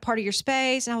take up part of your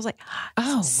space. And I was like,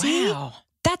 oh, wow.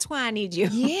 That's why I need you.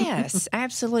 Yes,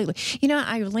 absolutely.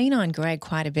 I lean on Greg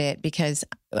quite a bit because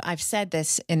I've said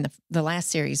this in the last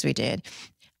series we did.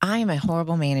 I am a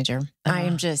horrible manager.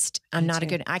 I'm not a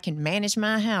good, I can manage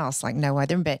my house like no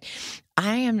other, but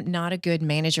I am not a good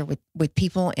manager with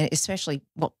people, especially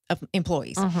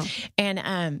employees.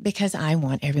 And because I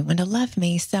want everyone to love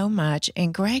me so much,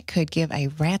 and Greg could give a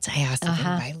rat's ass if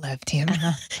anybody loved him.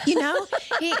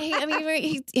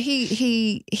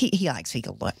 He likes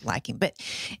people like him, but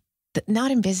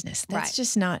not in business. That's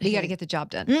just not. You got to get the job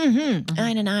done.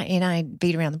 And I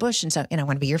beat around the bush, and I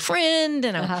want to be your friend,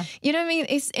 and you know what I mean.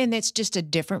 It's just a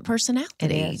different personality.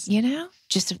 It is,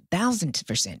 just 1,000%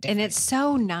 different. And it's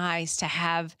so nice to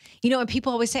have, and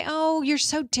people always say, "Oh, you're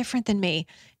so different than me,"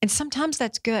 and sometimes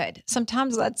that's good.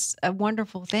 Sometimes that's a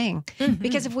wonderful thing,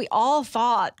 because if we all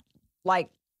thought like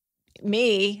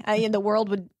me, the world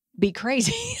would be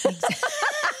crazy.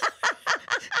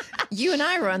 You and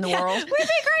I run the world. We'd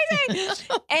be crazy.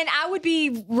 And I would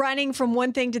be running from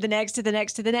one thing to the next, to the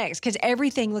next, to the next, because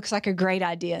everything looks like a great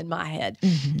idea in my head.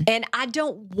 And I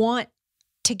don't want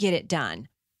to get it done.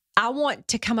 I want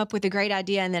to come up with a great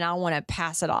idea, and then I want to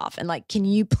pass it off. And like, can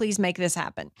you please make this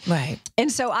happen? Right. And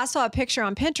so I saw a picture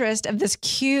on Pinterest of this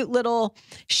cute little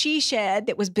she shed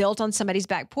that was built on somebody's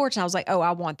back porch. And I was like, oh,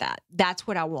 I want that. That's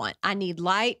what I want. I need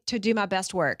light to do my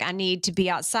best work. I need to be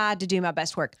outside to do my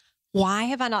best work. Why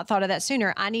have I not thought of that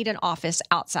sooner? I need an office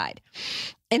outside.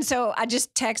 And so I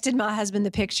just texted my husband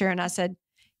the picture, and I said,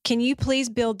 can you please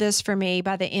build this for me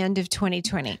by the end of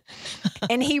 2020?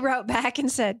 And he wrote back and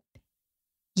said,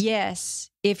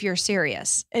 yes, if you're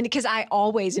serious. And because I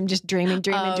always am just dreaming.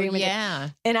 Yeah.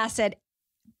 And I said,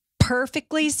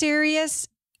 perfectly serious,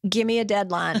 give me a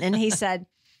deadline. And he said,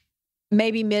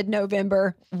 maybe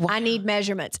mid-November. Wow. I need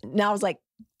measurements. And I was like,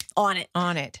 on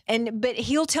it. But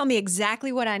he'll tell me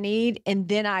exactly what I need, and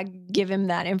then I give him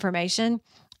that information,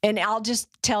 and I'll just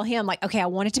tell him like, okay, I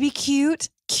want it to be cute.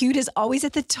 cute is always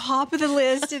at the top of the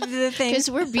list of the things.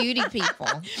 Because we're beauty people.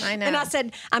 I know. And I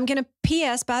said, I'm going to,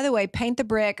 P.S., by the way, paint the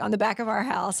brick on the back of our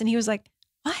house. And he was like,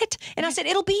 what? And I said,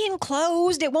 it'll be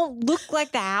enclosed. It won't look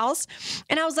like the house.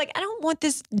 And I was like, I don't want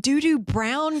this doo-doo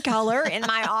brown color in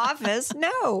my office.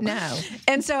 No.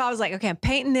 And so I was like, okay, I'm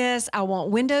painting this. I want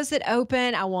windows that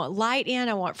open. I want light in.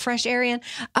 I want fresh air in.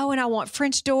 Oh, and I want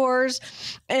French doors.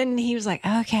 And he was like,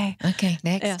 okay. Okay,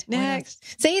 next. Yeah,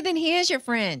 next. See, then he is your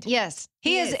friend. Yes.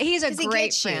 He's a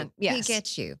great friend. Yes. He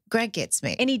gets you. Greg gets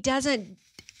me. And he doesn't,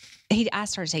 I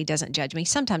started to say he doesn't judge me.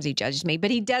 Sometimes he judges me,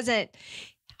 but he doesn't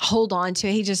hold on to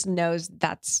it. He just knows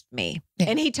that's me. Yeah.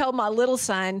 And he told my little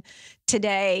son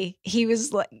today, he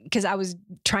was like, because I was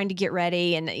trying to get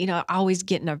ready and, I always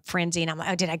get in a frenzy and I'm like,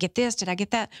 oh, did I get this? Did I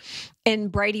get that?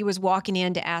 And Brady was walking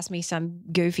in to ask me some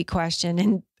goofy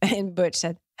question. And Butch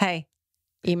said, hey,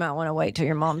 you might want to wait till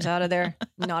your mom's out of there.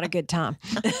 Not a good time.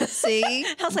 See?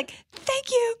 I was like, thank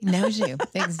you. Knows you.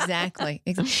 Exactly.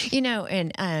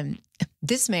 And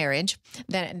this marriage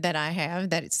that I have,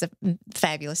 that it's a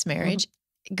fabulous marriage. Mm-hmm.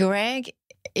 Greg,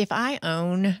 if I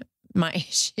own my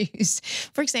issues,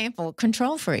 for example,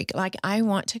 control freak, like I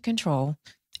want to control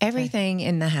everything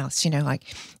in the house,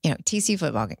 TC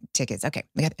football tickets. Okay.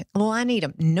 Well, I need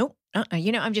them. Nope.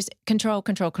 I'm just control.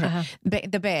 Uh-huh.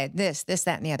 The bed, this,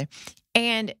 that, and the other.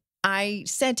 And I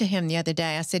said to him the other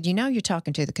day, I said, you're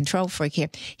talking to the control freak here.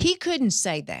 He couldn't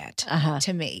say that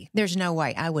to me. There's no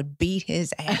way I would beat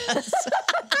his ass.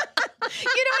 You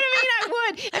know what I mean? I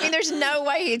would. I mean, there's no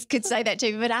way he could say that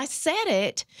to me, but I said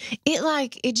it.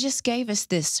 It just gave us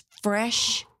this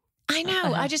fresh. I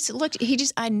know. I just looked.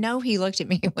 I know he looked at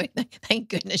me and went, "Thank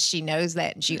goodness she knows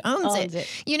that and she owns it."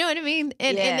 You know what I mean?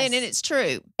 And then it's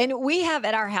true. And we have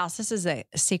at our house. This is a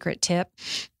secret tip,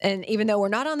 and even though we're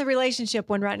not on the relationship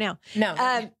one right now,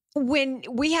 when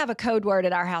we have a code word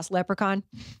at our house, leprechaun.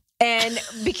 And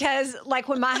because like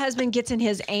when my husband gets in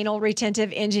his anal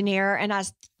retentive engineer and I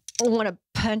want to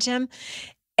punch him.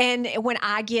 And when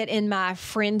I get in my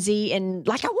frenzy and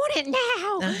like, I want it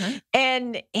now.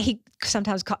 And he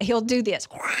sometimes he'll do this.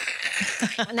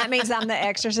 And that means I'm the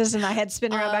exorcist and my head's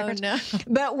spinning around backwards. No.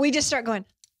 But we just start going,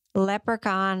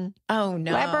 leprechaun. Oh,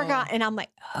 no. Leprechaun. And I'm like,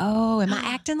 oh, am I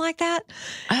acting like that?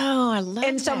 Oh, I love that.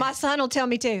 And so my son will tell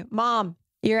me too, Mom,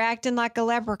 you're acting like a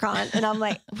leprechaun. And I'm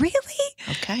like, really?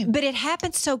 Okay. But it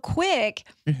happens so quick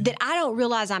that I don't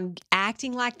realize I'm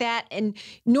acting like that. And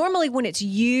normally when it's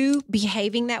you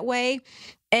behaving that way,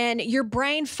 and your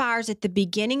brain fires at the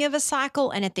beginning of a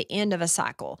cycle and at the end of a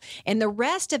cycle. And the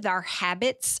rest of our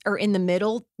habits are in the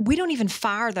middle. We don't even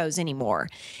fire those anymore.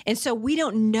 And so we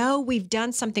don't know we've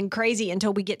done something crazy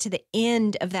until we get to the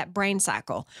end of that brain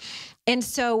cycle. And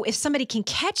so if somebody can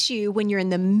catch you when you're in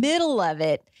the middle of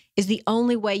it, is the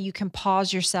only way you can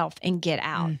pause yourself and get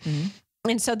out.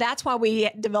 And so that's why we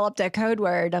developed a code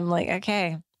word. I'm like,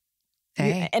 okay.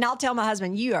 Hey. And I'll tell my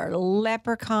husband, you are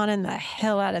leprechauning the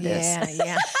hell out of this.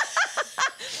 Yeah.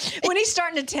 When he's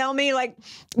starting to tell me like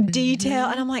detail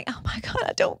and I'm like, oh my God,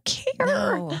 I don't care.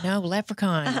 No,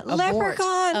 leprechaun.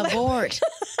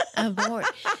 Abort.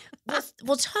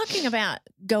 Well, talking about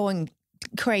going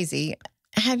crazy,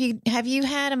 have you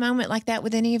had a moment like that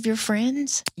with any of your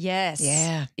friends? Yes.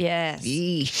 Yeah. Yes.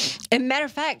 Eesh. And matter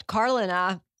of fact, Carla and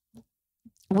I,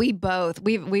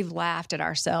 we've laughed at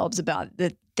ourselves about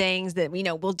the things that,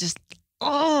 we'll just,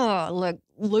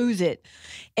 lose it.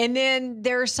 And then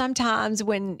there are some times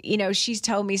when, she's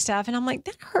told me stuff and I'm like,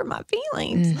 that hurt my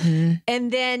feelings. And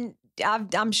then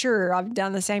I'm sure I've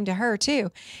done the same to her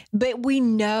too. But we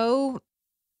know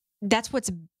that's what's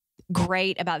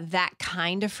great about that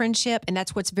kind of friendship. And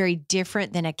that's what's very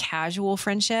different than a casual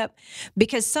friendship.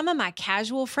 Because some of my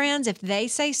casual friends, if they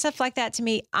say stuff like that to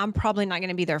me, I'm probably not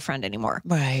going to be their friend anymore.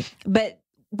 Right. But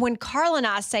when Carla and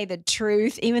I say the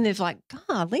truth, even if like,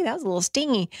 golly, that was a little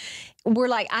stingy, we're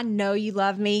like, I know you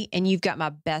love me and you've got my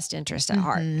best interest at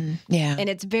heart. Yeah. And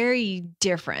it's very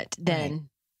different than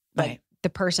like the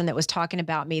person that was talking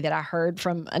about me that I heard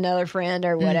from another friend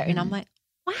or whatever. And I'm like,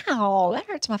 wow, that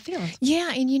hurts my feelings.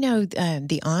 Yeah. And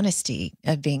the honesty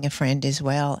of being a friend as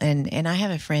well. And I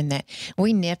have a friend that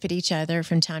we nip at each other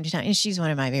from time to time. And she's one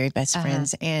of my very best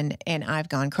friends. And I've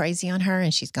gone crazy on her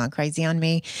and she's gone crazy on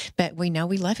me. But we know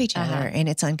we love each other and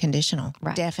it's unconditional.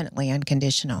 Right. Definitely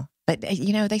unconditional. But,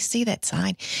 they see that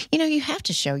side. You have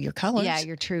to show your colors. Yeah,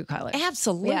 your true colors.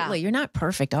 Absolutely. Yeah. You're not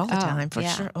perfect all the time, for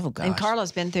sure. Oh, gosh. And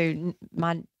Carla's been through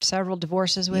my several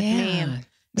divorces with me. And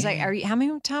it's like, how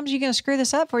many times are you going to screw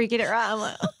this up before you get it right? I'm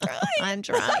like, I'm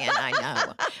trying. I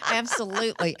know.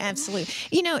 Absolutely.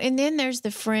 And then there's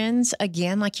the friends,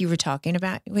 again, like you were talking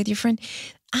about with your friend.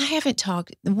 I haven't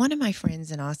talked. One of my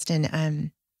friends in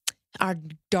Austin, our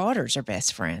daughters are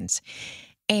best friends.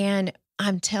 And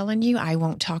I'm telling you, I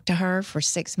won't talk to her for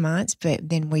 6 months, but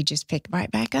then we just pick right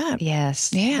back up.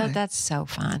 Yes. Yeah. That's so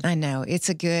fun. I know.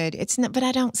 It's not, but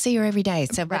I don't see her every day.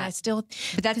 So, but I still.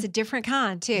 But that's a different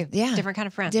kind too. Yeah. Different kind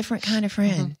of friend. Different kind of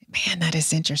friend. Man, that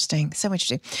is interesting. So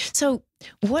interesting. So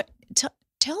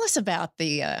tell us about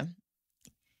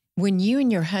when you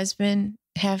and your husband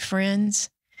have friends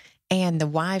and the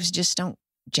wives just don't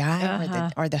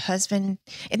jive or the husband,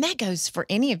 and that goes for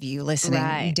any of you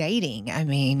listening, dating. I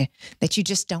mean, that you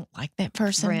just don't like that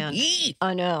person. Friend.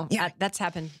 I know. Yeah. That's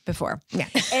happened before. Yeah.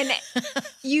 And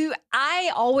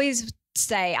I always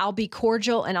say I'll be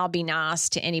cordial and I'll be nice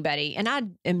to anybody. And I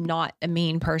am not a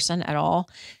mean person at all.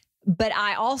 But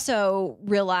I also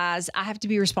realize I have to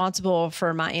be responsible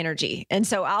for my energy. And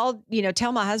so I'll,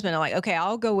 tell my husband, I'm like, okay,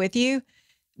 I'll go with you.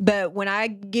 But when I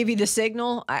give you the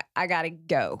signal, I got to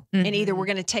go. Mm-hmm. And either we're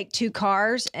going to take 2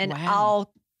 cars and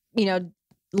I'll,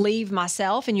 leave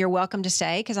myself and you're welcome to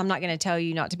stay because I'm not going to tell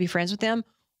you not to be friends with them.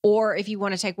 Or if you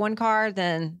want to take 1 car,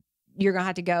 then you're going to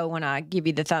have to go when I give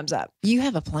you the thumbs up. You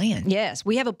have a plan. Yes,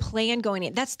 we have a plan going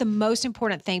in. That's the most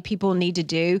important thing people need to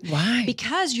do. Why?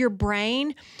 Because your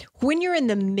brain, when you're in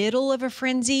the middle of a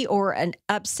frenzy or an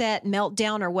upset,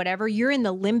 meltdown or whatever, you're in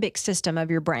the limbic system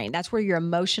of your brain. That's where your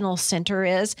emotional center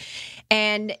is.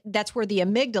 And that's where the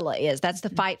amygdala is. That's the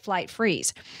fight, flight,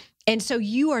 freeze. And so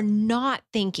you are not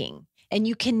thinking. And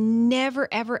you can never,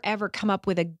 ever, ever come up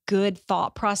with a good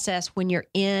thought process when you're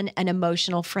in an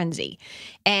emotional frenzy.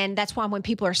 And that's why when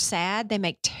people are sad, they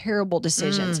make terrible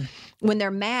decisions. When they're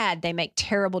mad, they make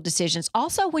terrible decisions.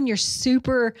 Also, when you're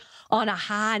super on a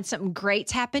high and something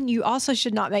great's happened, you also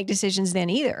should not make decisions then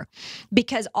either.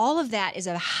 Because all of that is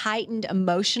a heightened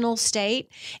emotional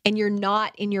state, and you're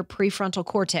not in your prefrontal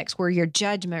cortex where your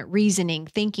judgment, reasoning,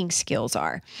 thinking skills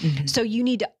are. Mm-hmm. So you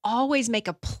need to always make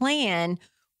a plan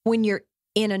when you're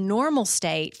in a normal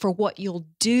state for what you'll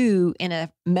do in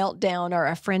a meltdown or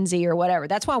a frenzy or whatever.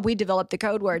 That's why we developed the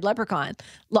code word leprechaun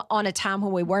on a time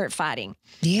when we weren't fighting.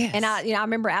 Yes. And I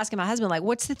remember asking my husband, like,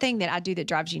 what's the thing that I do that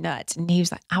drives you nuts? And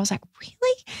I was like,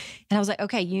 really? And I was like,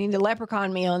 okay, you need to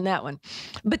leprechaun me on that one.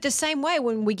 But the same way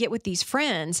when we get with these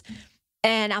friends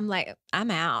and I'm like, I'm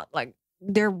out, like,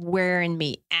 they're wearing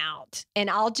me out and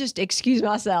I'll just excuse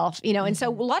myself, And so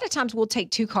a lot of times we'll take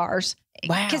 2 cars.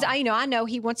 Wow. Because I know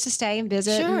he wants to stay and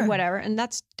visit and whatever. And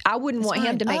I wouldn't want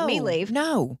him to make me leave.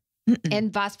 No.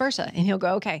 And vice versa. And he'll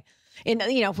go, okay. And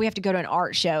if we have to go to an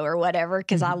art show or whatever,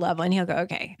 because I love one, he'll go,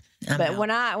 okay. But when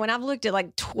I've looked at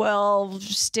like 12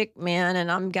 stick men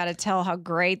and I'm got to tell how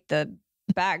great the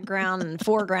background and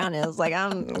foreground is, like,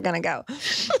 I'm going to go.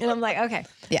 And I'm like, okay.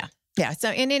 Yeah. Yeah. So,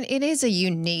 and it is a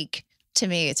unique, to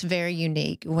me, it's very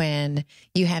unique when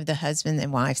you have the husband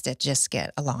and wives that just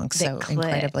get along so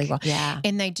incredibly well. Yeah.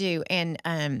 And they do.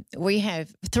 And we have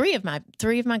 3 of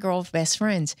my girls' best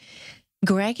friends.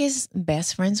 Greg is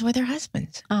best friends with her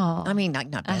husbands. Oh. I mean,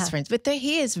 not best friends, but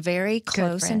he is very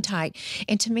close and tight.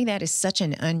 And to me, that is such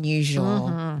an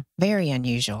unusual, very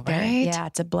unusual, right? Yeah,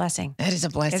 it's a blessing. That is a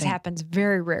blessing. It happens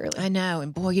very rarely. I know.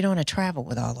 And boy, you don't want to travel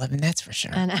with all of them, that's for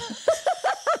sure. I know.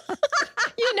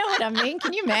 You know what I mean?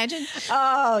 Can you imagine?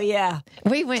 Oh, yeah.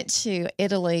 We went to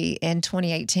Italy in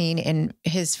 2018 and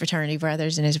his fraternity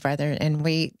brothers and his brother. And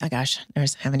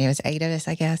there's how many of us? 8 of us,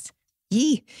 I guess.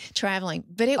 Traveling.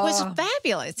 But it was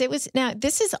fabulous. Now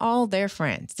this is all their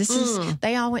friends.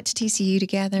 They all went to TCU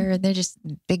together. They're just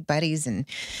big buddies and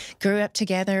grew up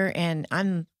together. And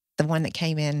I'm the one that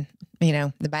came in,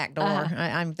 the back door.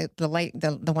 I'm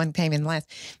the one that came in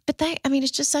last. But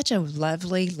it's just such a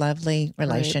lovely, lovely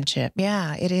relationship. Right.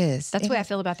 Yeah, it is. That's the way I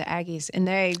feel about the Aggies. And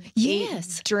they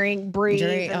eat, drink,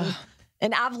 breathe.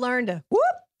 And I've learned to whoop.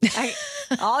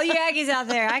 All you Aggies out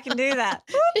there, I can do that.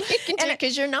 You can do it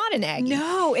because you're not an Aggie.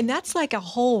 No, and that's like a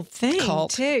whole thing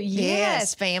cult too.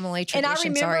 Yes, family tradition. And I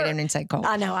remember, sorry, I didn't say cult.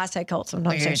 I know I say cult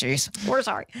sometimes. We're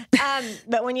sorry,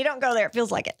 but when you don't go there, it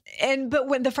feels like it. But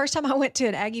when the first time I went to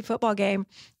an Aggie football game,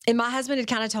 and my husband had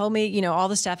kind of told me, all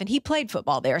the stuff, and he played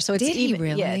football there. So it's Did he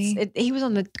really? Yes, he was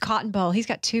on the Cotton Bowl. He's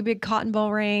got 2 big Cotton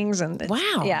Bowl rings, and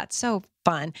wow, yeah, it's so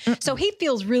fun. So he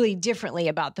feels really differently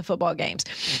about the football games.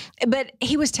 But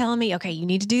he was telling me, okay, you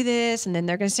need to do this, and then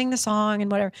they're going to sing the song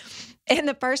and whatever. And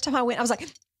the first time I went, I was like,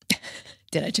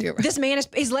 Did I too? This man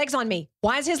his leg's on me.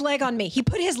 Why is his leg on me? He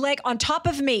put his leg on top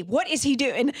of me. What is he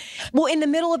doing? Well, in the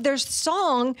middle of their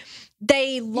song,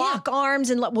 they lock arms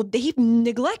and he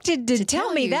neglected to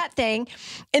tell me that thing.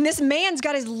 And this man's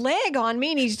got his leg on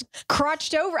me and he's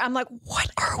crouched over. I'm like,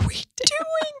 what are we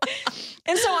doing?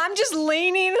 And so I'm just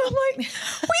leaning and I'm like, we've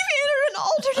entered an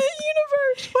alternate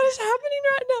universe. What is happening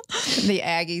right now? The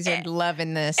Aggies are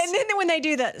loving this. And then when they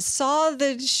do that, saw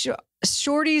the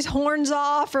shorty's horns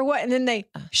off or what, and then they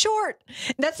short.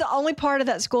 That's the only part of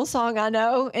that school song I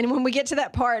know. And when we get to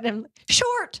that part, I'm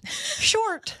short.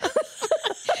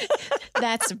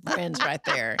 That's friends right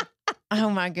there. Oh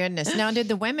my goodness. Now, did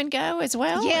the women go as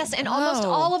well? Yes, and almost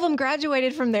all of them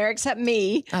graduated from there except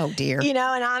me. Oh dear. You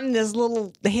know, and I'm this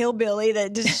little hillbilly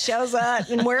that just shows up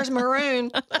and wears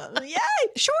maroon. Yay,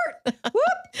 short. Whoop.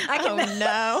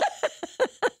 No.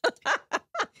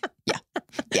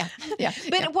 Yeah.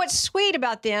 But what's sweet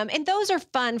about them, and those are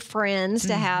fun friends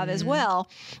to have as well,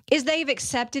 is they've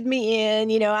accepted me in.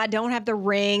 You know, I don't have the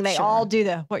ring. They all do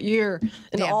the what year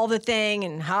and all the thing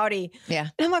and howdy. Yeah.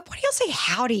 And I'm like, why do y'all say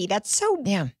howdy? That's so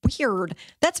weird.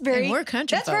 That's very we're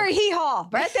country That's folk. very hee-haw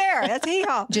right there. That's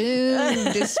hee-haw.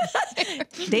 June,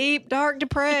 Deep, dark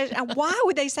depression. And why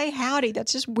would they say howdy?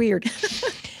 That's just weird.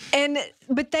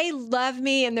 But they love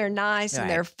me and they're nice and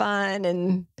they're fun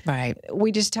and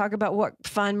we just talk about what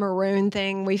fun maroon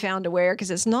thing we found to wear because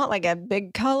it's not like a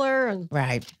big color. And,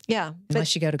 yeah.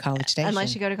 Unless you go to College Station.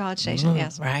 Unless you go to College Station,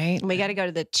 yes. Right. And we got to go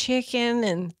to the chicken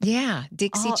and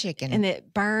Dixie chicken. And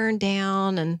it burned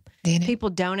down and people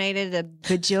donated $1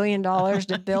 bajillion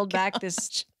to build back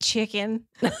this chicken.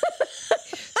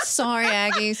 Sorry,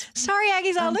 Aggies.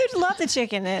 I love the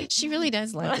chicken. She really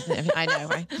does love it. I know,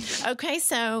 right? Okay,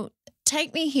 so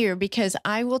take me here because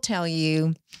I will tell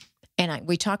you, and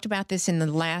we talked about this in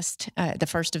the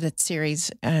first of the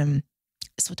series. So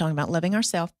we're talking about loving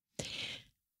ourselves.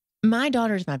 My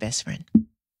daughter is my best friend.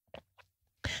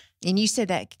 And you said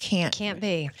that can't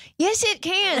be. Yes, it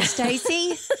can,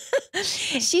 Staci.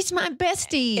 She's my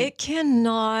bestie. It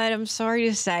cannot. I'm sorry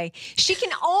to say. She can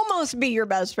almost be your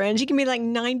best friend. She can be like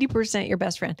 90% your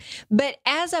best friend. But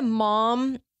as a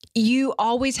mom, you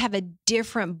always have a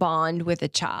different bond with a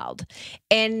child.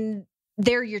 And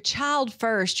they're your child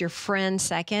first, your friend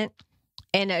second.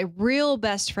 And a real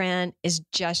best friend is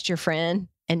just your friend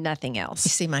and nothing else. You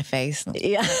see my face?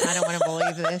 Yeah. I don't want to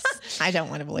believe this. I don't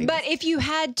want to believe But if you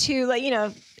had to, like, you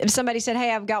know, if somebody said,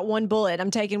 hey, I've got one bullet,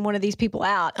 I'm taking one of these people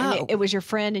out, and it was your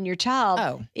friend and your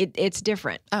child, it's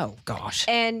different. Oh, gosh.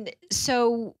 And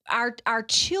so our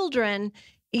children,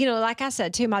 you know, like I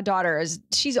said, too, my daughter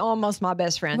she's almost my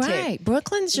best friend, too. Right.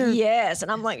 Brooklyn's your... Yes.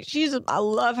 And I'm like, I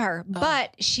love her.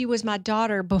 But she was my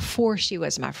daughter before she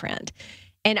was my friend.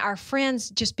 And our friends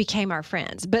just became our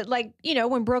friends. But like, you know,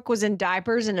 when Brooke was in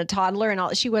diapers and a toddler and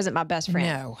all, she wasn't my best friend.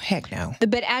 No, heck no.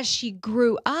 But as she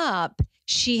grew up,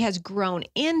 she has grown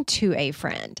into a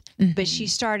friend. But she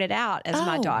started out as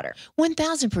my daughter.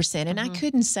 1,000%. And I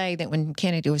couldn't say that when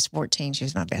Kennedy was 14, she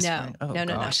was my best friend. Oh, no,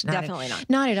 gosh, definitely not.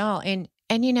 Not at all. And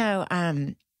you know,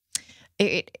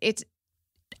 it's...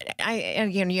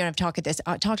 I've talked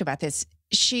about this.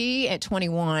 She at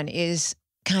 21 is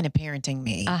kind of parenting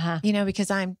me, you know,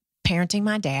 because I'm parenting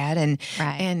my dad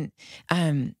and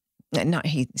not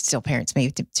he still parents me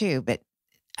too, but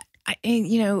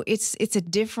you know, it's a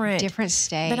different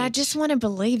stage. But I just want to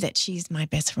believe that she's my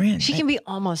best friend. She can be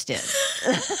almost it.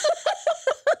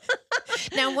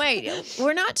 Now wait,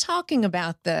 we're not talking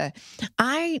about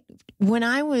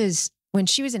when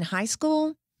she was in high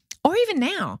school or even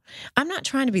now. I'm not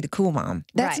trying to be the cool mom.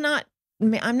 That's not.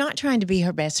 I'm not trying to be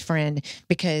her best friend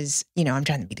because, you know, I'm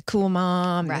trying to be the cool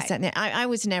mom. Right. And I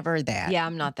was never that. Yeah,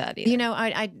 I'm not that either. You know,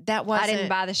 that wasn't... I didn't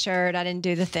buy the shirt. I didn't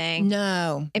do the thing.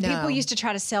 No. And people used to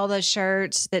try to sell those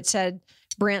shirts that said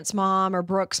Brent's mom or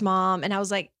Brooke's mom. And I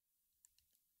was like,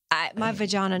 my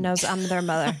vagina knows I'm their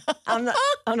mother. I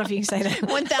don't know if you can say that.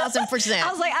 1,000%. I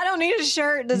was like, I don't need a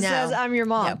shirt that says I'm your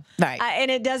mom. No. Right.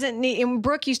 And it doesn't need, and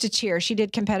Brooke used to cheer. She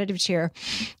did competitive cheer.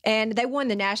 And they won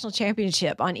the national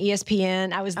championship on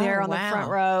ESPN. I was there on the front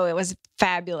row. It was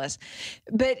fabulous.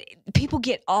 But people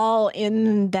get all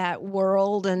in that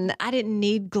world. And I didn't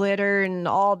need glitter and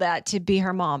all that to be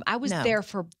her mom. I was there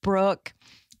for Brooke,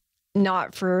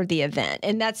 not for the event.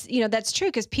 And that's, you know, that's true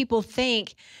because people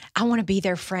think I want to be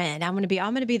their friend. I'm going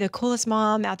to be the coolest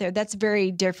mom out there. That's very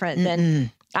different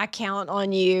than I count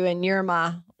on you and you're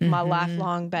my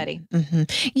lifelong buddy.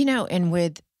 You know, and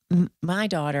with my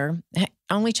daughter,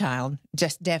 only child,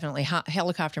 just definitely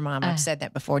helicopter mom. I've said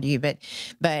that before to you, but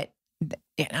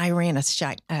I ran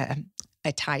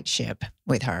a tight ship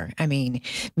with her. I mean,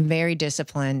 very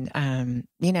disciplined,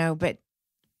 you know, but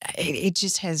it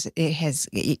just has,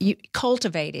 you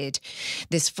cultivated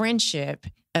this friendship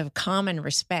of common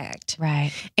respect.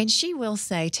 Right. And she will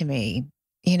say to me,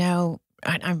 you know,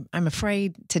 I'm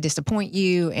afraid to disappoint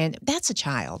you. And that's a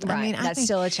child. Right. I mean, That's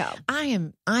still a child. I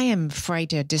am afraid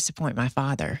to disappoint my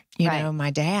father. You know, my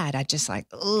dad, I just like,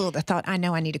 oh, the thought, I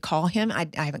know I need to call him. I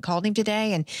haven't called him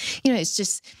today. And, you know, it's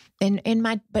just,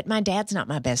 but my dad's not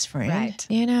my best friend, right.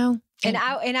 You know? And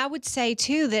I would say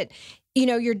too that, you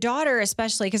know, your daughter,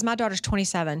 especially because my daughter's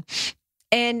 27,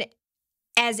 and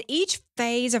as each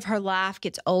phase of her life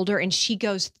gets older and she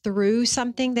goes through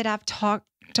something that I've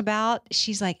talked about,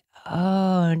 she's like,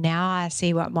 oh, now I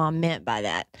see what mom meant by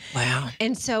that. Wow.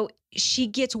 And so she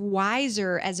gets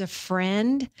wiser as a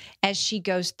friend as she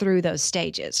goes through those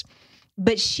stages.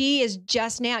 But she is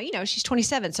just now, you know, she's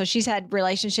 27. So she's had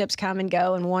relationships come and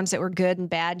go and ones that were good and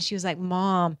bad. And she was like,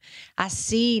 Mom, I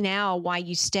see now why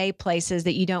you stay places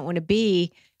that you don't want to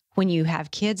be when you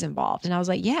have kids involved. And I was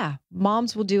like, yeah,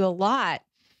 moms will do a lot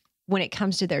when it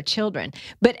comes to their children.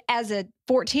 But as a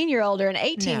 14-year-old or an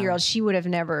 18-year-old, she would have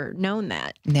never known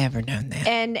that. Never known that.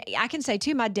 And I can say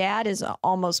too, my dad is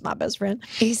almost my best friend.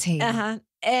 Is he?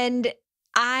 And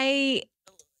I,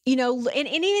 you know, and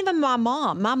even my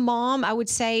mom, I would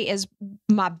say is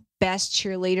my best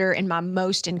cheerleader and my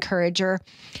most encourager.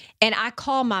 And I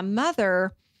call my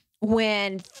mother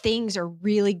when things are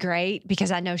really great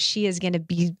because I know she is going to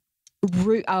be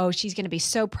she's going to be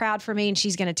so proud for me, and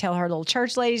she's going to tell her little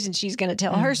church ladies, and she's going to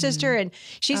tell her sister, and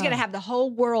she's going to have the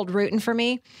whole world rooting for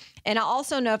me. And I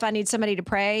also know if I need somebody to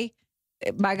pray,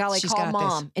 by golly, call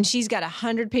mom. This. And she's got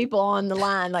 100 people on the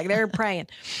line, like they're praying.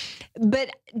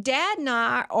 But Dad and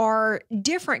I are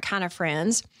different kind of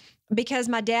friends because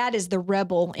my dad is the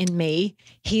rebel in me.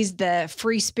 He's the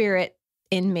free spirit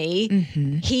in me.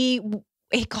 Mm-hmm.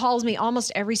 He calls me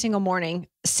almost every single morning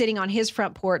sitting on his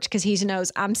front porch because he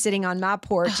knows I'm sitting on my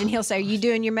porch. And he'll say, are you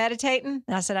doing your meditating?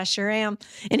 And I said, I sure am.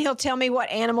 And he'll tell me what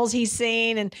animals he's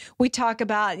seen. And we talk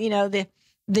about, you know, the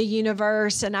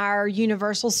universe and our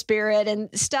universal spirit and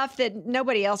stuff that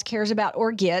nobody else cares about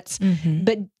or gets. Mm-hmm.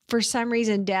 But for some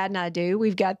reason, Dad and I do.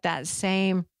 We've got that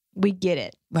same, we get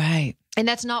it. Right. And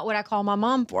that's not what I call my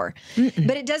mom for. Mm-mm.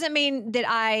 But it doesn't mean that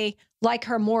I like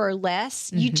her more or less.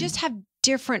 Mm-hmm. You just have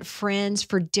different friends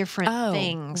for different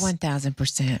things.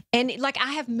 1,000%. And like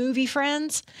I have movie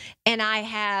friends and I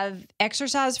have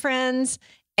exercise friends,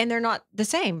 and they're not the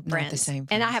same friends. Not the same friends.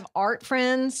 And I have art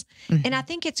friends. Mm-hmm. And I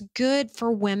think it's good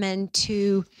for women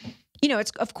to, you know,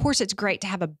 of course it's great to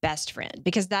have a best friend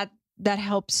because that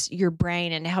helps your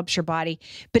brain and it helps your body.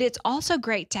 But it's also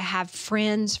great to have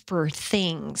friends for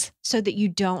things so that you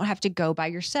don't have to go by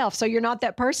yourself. So you're not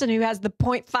that person who has the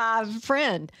 0.5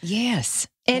 friend. Yes.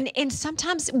 And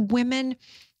sometimes women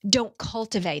don't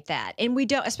cultivate that. And we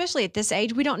don't, especially at this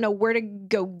age, we don't know where to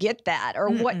go get that or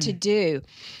what to do.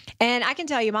 And I can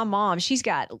tell you, my mom, she's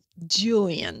got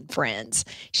jillion friends.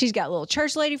 She's got little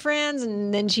church lady friends,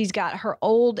 and then she's got her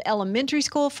old elementary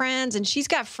school friends, and she's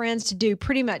got friends to do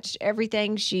pretty much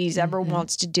everything she's ever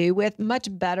wants to do with, much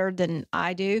better than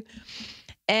I do.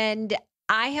 And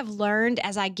I have learned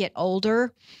as I get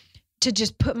older to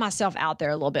just put myself out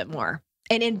there a little bit more.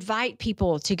 And invite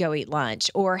people to go eat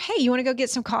lunch or, hey, you want to go get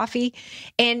some coffee?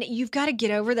 And you've got to get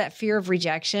over that fear of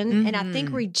rejection. Mm-hmm. And I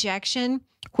think rejection,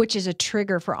 which is a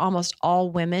trigger for almost all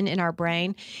women in our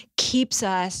brain, keeps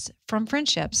us from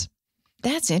friendships.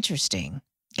 That's interesting.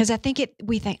 Because I think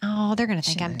we think, oh, they're going to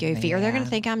think I'm goofy or they're going to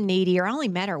think I'm needy or I only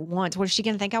met her once. What is she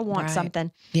going to think I want something?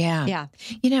 Yeah. Yeah.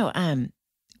 You know,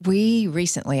 we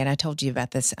recently, and I told you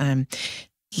about this,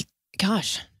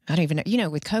 gosh, I don't even know, you know,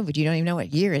 with COVID, you don't even know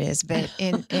what year it is, but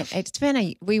it's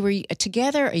been we were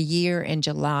together a year in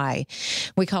July.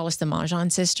 We call us the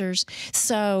Mahjong sisters.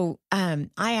 So, I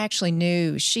actually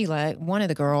knew Sheila, one of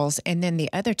the girls, and then the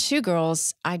other two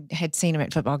girls, I had seen them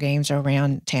at football games or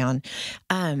around town.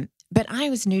 But I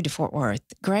was new to Fort Worth.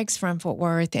 Greg's from Fort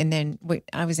Worth. And then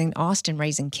I was in Austin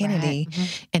raising Kennedy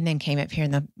and then came up here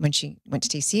when she went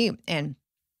to TCU. And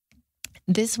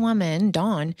this woman,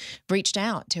 Dawn, reached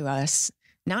out to us,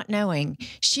 not knowing.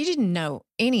 She didn't know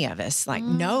any of us, like,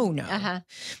 no.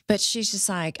 But she's just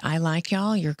like, I like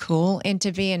y'all. You're cool. And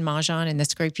to be in Mahjong in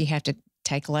this group, you have to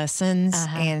take lessons.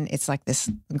 And it's like this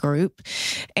group.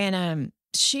 And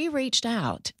she reached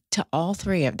out to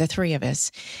the three of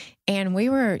us. And we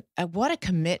were, what a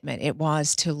commitment it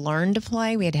was to learn to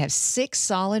play. We had to have 6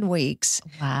 solid weeks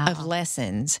of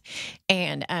lessons.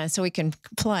 And so we can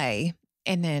play.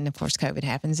 And then, of course, COVID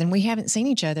happens, and we haven't seen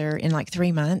each other in like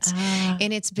 3 months.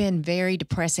 And it's been very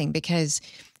depressing because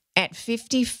at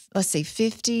 50, let's see,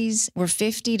 50s, we're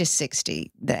 50 to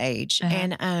 60, the age.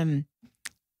 And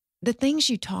the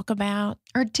things you talk about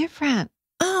are different.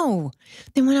 Oh,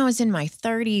 then when I was in my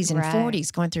 30s and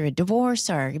 40s, going through a divorce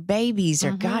or babies,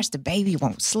 or gosh, the baby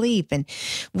won't sleep. And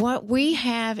what we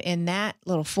have in that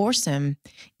little foursome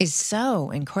is so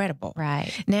incredible.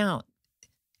 Right. Now,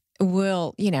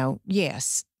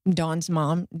 yes, Dawn's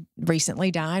mom recently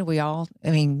died. We all,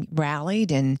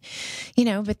 rallied and,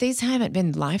 but these haven't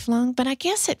been lifelong. But I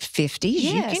guess at 50,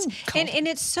 yes. you can and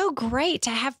it's so great to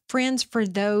have friends for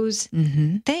those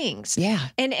things. Yeah.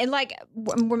 And like,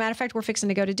 matter of fact, we're fixing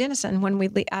to go to Denison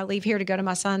when I leave here to go to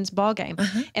my son's ball game.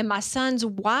 And my son's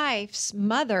wife's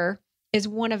mother is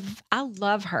I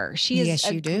love her. She is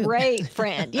a great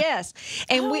friend. Yes.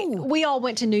 And we all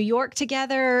went to New York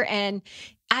together, and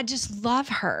I just love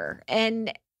her.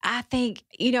 And I think,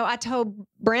 I told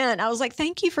Brent, I was like,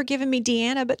 thank you for giving me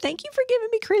Deanna, but thank you for giving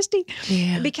me Christy.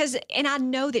 Yeah. And I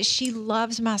know that she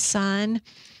loves my son,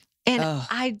 and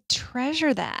I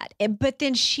treasure that. But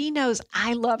then she knows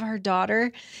I love her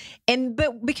daughter.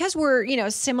 But because we're,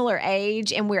 similar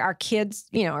age, and our kids,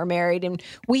 are married, and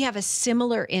we have a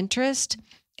similar interest.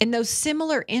 And those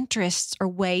similar interests are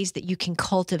ways that you can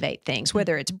cultivate things,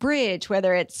 whether it's bridge,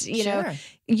 whether it's,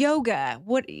 yoga,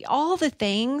 all the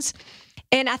things.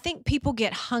 And I think people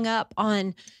get hung up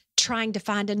on trying to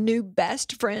find a new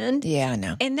best friend. Yeah, I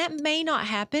know. And that may not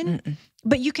happen,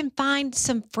 but you can find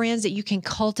some friends that you can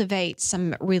cultivate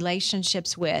some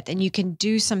relationships with, and you can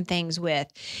do some things with.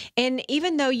 And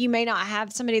even though you may not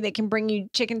have somebody that can bring you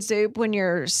chicken soup when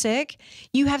you're sick,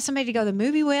 you have somebody to go to the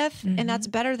movie with, and that's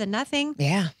better than nothing.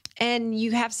 Yeah. And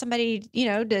you have somebody,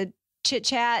 to chit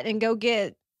chat and go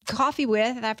get coffee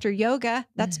with after yoga.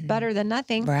 That's better than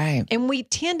nothing. Right. And we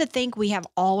tend to think we have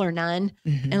all or none.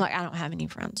 And like, I don't have any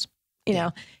friends,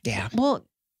 know? Yeah. Well,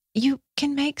 you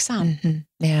can make some.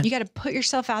 Yeah. You got to put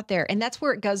yourself out there. And that's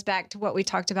where it goes back to what we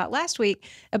talked about last week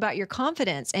about your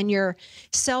confidence and your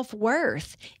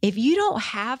self-worth. If you don't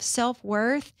have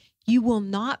self-worth, you will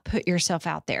not put yourself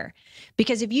out there,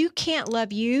 because if you can't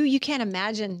love you, you can't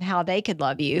imagine how they could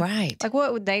love you. Right. Like,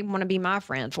 what would they want to be my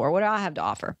friend for? What do I have to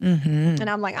offer? And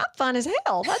I'm like, I'm fun as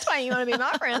hell. That's why you want to be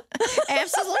my friend.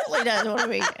 Absolutely does want to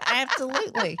be.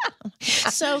 Absolutely.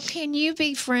 So can you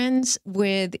be friends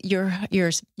with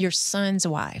your son's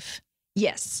wife?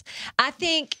 Yes. I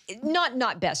think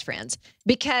not best friends,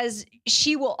 because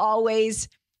she will always,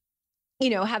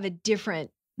 have a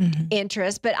different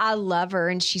interest, but I love her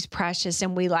and she's precious,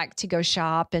 and we like to go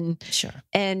shop and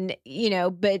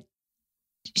but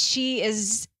she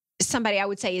is somebody I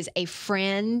would say is a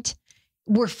friend.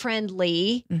 We're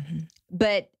friendly,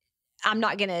 but I'm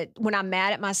not going to, when I'm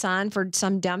mad at my son for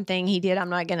some dumb thing he did, I'm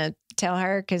not going to tell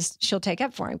her, because she'll take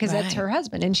up for him, because that's her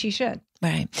husband, and she should.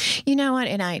 Right. You know what?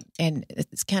 And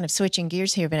it's kind of switching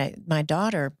gears here, but my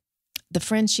daughter, the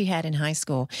friends she had in high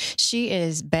school, she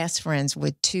is best friends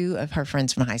with two of her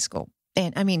friends from high school.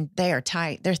 And they are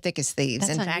tight. They're thick as thieves.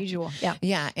 That's in unusual. Fact,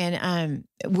 yeah. And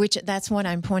which that's what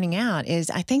I'm pointing out is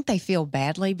I think they feel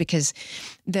badly because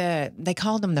they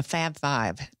called them the Fab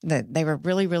Five. They were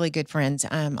really, really good friends,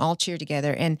 all cheered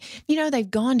together. And,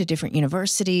 they've gone to different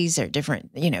universities or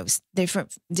different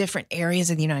areas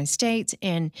of the United States.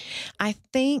 And I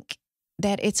think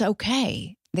that it's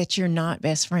okay that you're not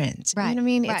best friends. Right. You know what I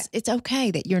mean? Right. It's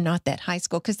okay that you're not that high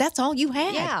school, because that's all you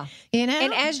had. Yeah.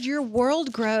 And as your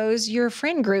world grows, your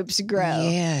friend groups grow.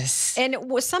 Yes. And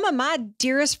with some of my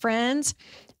dearest friends,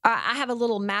 I have a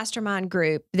little mastermind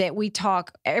group that we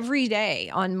talk every day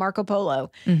on Marco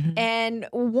Polo. And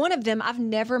one of them I've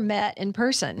never met in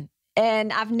person.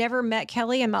 And I've never met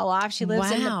Kelly in my life. She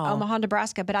lives in Omaha,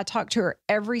 Nebraska, but I talk to her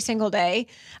every single day.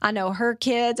 I know her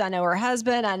kids. I know her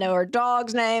husband. I know her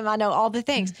dog's name. I know all the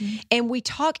things. And we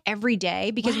talk every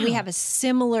day because we have a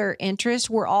similar interest.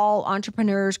 We're all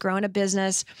entrepreneurs growing a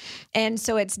business. And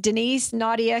so it's Denise,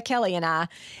 Nadia, Kelly, and I.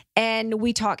 And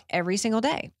we talk every single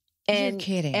day. And you're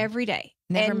kidding. Every day.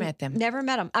 Never met them. Never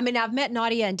met them. I've met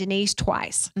Nadia and Denise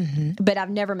twice, but I've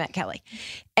never met Kelly.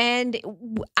 And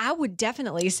I would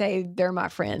definitely say they're my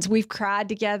friends. We've cried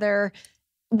together.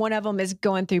 One of them is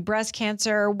going through breast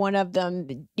cancer. One of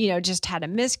them, just had a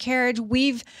miscarriage.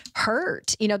 We've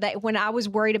hurt. That when I was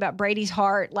worried about Brady's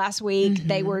heart last week,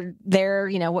 they were there,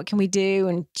 what can we do?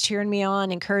 And cheering me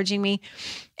on, encouraging me.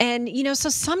 And, so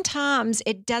sometimes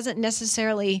it doesn't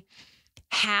necessarily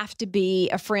have to be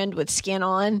a friend with skin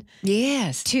on.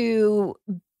 Yes. To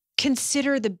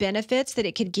consider the benefits that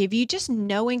it could give you, just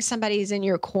knowing somebody's in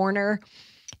your corner.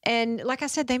 And like I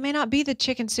said, they may not be the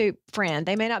chicken soup friend.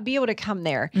 They may not be able to come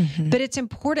there, but it's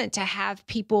important to have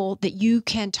people that you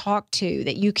can talk to,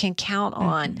 that you can count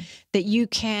on,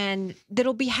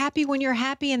 that'll be happy when you're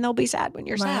happy and they'll be sad when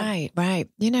you're sad. Right.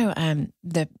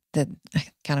 The I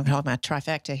kind of call my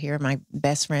trifecta here, my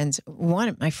best friends.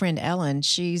 One, my friend Ellen,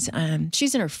 she's in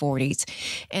her 40s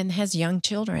and has young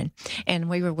children. And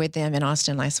we were with them in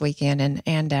Austin last weekend.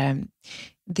 And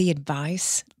the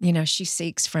advice, she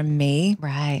seeks from me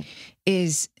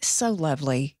is so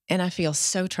lovely. And I feel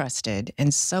so trusted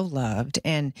and so loved.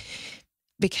 And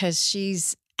because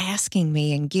she's asking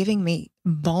me and giving me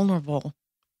vulnerable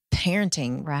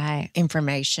parenting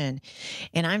information,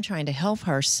 and I'm trying to help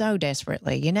her so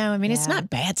desperately. It's not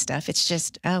bad stuff. It's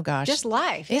just, oh gosh, just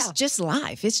life. It's just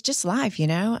life. It's just life,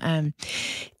 and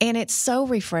it's so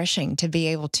refreshing to be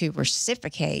able to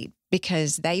reciprocate,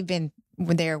 because they've been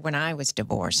there when I was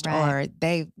divorced, or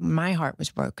my heart was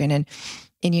broken, and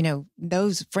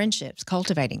those friendships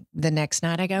cultivating. The next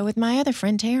night I go with my other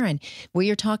friend Taryn. We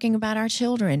are talking about our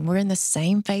children. We're in the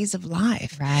same phase of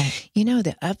life,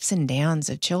 the ups and downs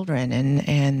of children,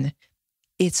 and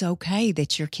it's okay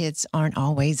that your kids aren't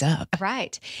always up,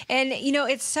 right. And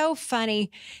it's so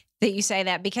funny that you say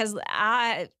that, because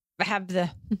I have the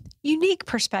unique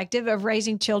perspective of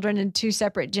raising children in two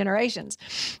separate generations.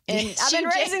 And I've been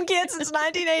raising kids since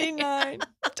 1989.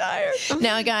 I'm tired.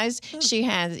 Now, guys,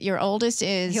 your oldest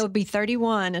he'll be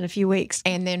 31 in a few weeks.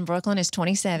 And then Brooklyn is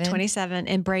 27.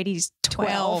 And Brady's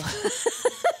 12.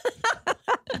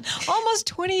 Almost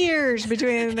 20 years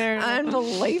between there.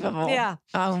 Unbelievable. Yeah.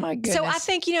 Oh my goodness. So I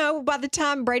think, by the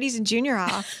time Brady's in junior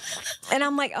high, and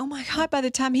I'm like, oh my God, by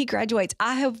the time he graduates,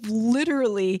 I have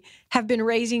literally been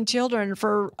raising children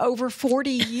for over 40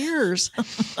 years.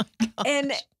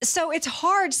 And so it's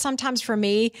hard sometimes for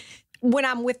me when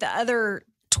I'm with the other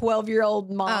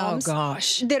 12-year-old moms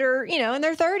that are, in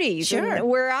their 30s. Sure.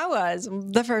 Where I was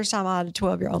the first time I had a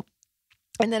 12-year-old.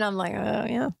 And then I'm like, oh,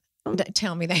 yeah.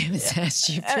 Tell me they haven't asked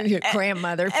you for your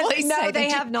grandmother. Please no, say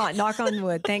they have not. Knock on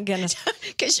wood. Thank goodness.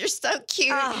 Because you're so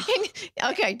cute.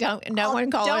 Okay, no one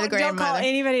call her the grandmother. Don't call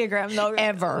anybody a grandmother.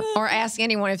 Ever. Or ask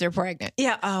anyone if they're pregnant.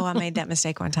 Yeah. Oh, I made that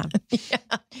mistake one time.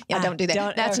 Don't do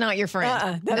that. That's not your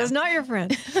friend. That is not your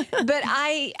friend. But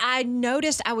I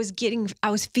noticed I was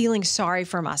feeling sorry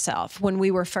for myself when we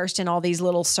were first in all these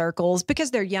little circles, because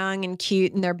they're young and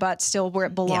cute and their butt's still where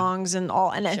it belongs and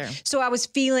all. And so I was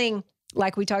feeling,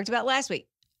 like we talked about last week,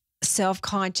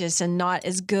 self-conscious and not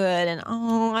as good. And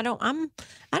I don't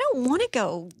want to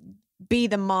go be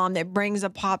the mom that brings the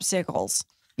popsicles.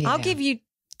 Yeah. I'll give you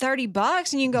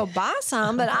 $30 and you can go buy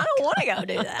some, but I don't want to go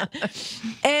do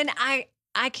that. And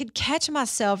I could catch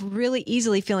myself really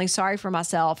easily feeling sorry for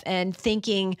myself and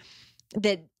thinking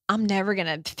that I'm never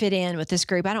going to fit in with this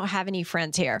group. I don't have any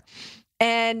friends here.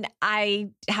 And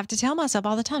I have to tell myself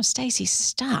all the time, Staci,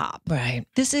 stop. Right.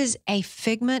 This is a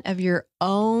figment of your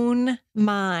own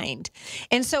mind.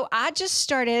 And so I just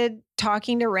started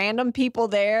talking to random people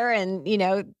there, and,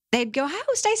 they'd go,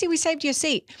 oh, Staci, we saved you a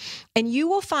seat. And you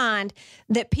will find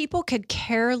that people could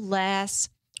care less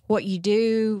what you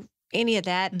do, any of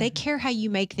that. Mm-hmm. They care how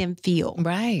you make them feel.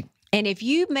 Right. And if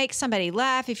you make somebody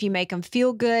laugh, if you make them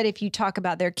feel good, if you talk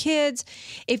about their kids,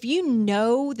 if you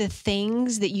know the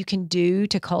things that you can do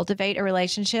to cultivate a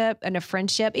relationship and a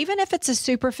friendship, even if it's a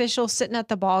superficial sitting at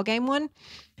the ball game one,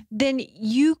 then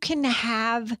you can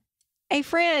have a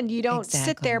friend. You don't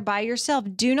sit there by yourself.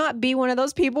 Do not be one of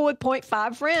those people with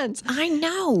 0.5 friends. I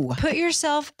know. Put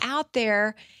yourself out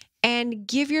there and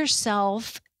give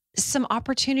yourself some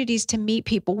opportunities to meet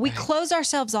people. We close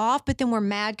ourselves off, but then we're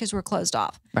mad because we're closed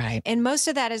off. Right. And most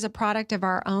of that is a product of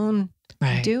our own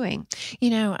doing.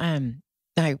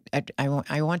 I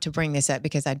want to bring this up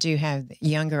because I do have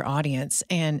younger audience,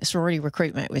 and sorority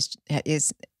recruitment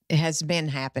has been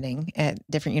happening at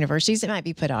different universities. It might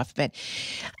be put off, but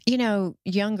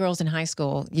young girls in high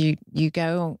school, you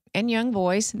go, and young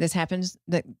boys, this happens,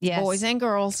 boys and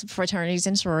girls, fraternities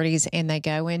and sororities, and they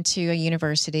go into a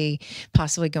university,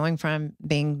 possibly going from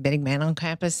being big man on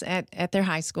campus at their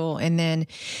high school, and then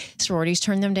sororities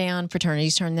turn them down,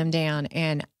 fraternities turn them down.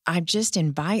 And I just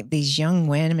invite these young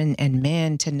women and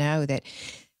men to know that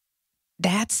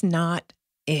that's not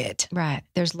it. Right.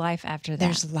 There's life after that.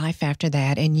 There's life after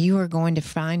that. And you are going to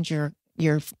find your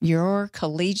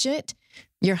collegiate,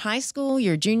 your high school,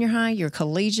 your junior high, your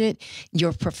collegiate,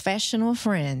 your professional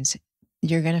friends.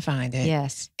 You're going to find it.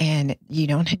 Yes. And you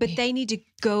don't. But they need to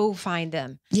go find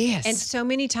them. Yes. And so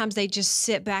many times they just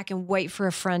sit back and wait for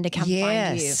a friend to come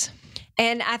find you.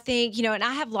 And I think, and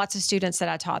I have lots of students that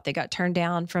I taught that got turned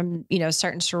down from,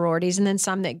 certain sororities, and then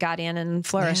some that got in and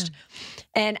flourished.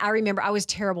 Yeah. And I remember I was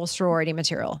terrible sorority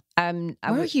material.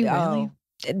 Were you really?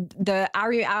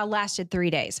 I lasted 3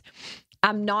 days.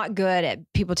 I'm not good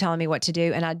at people telling me what to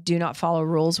do, and I do not follow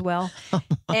rules well.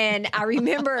 And I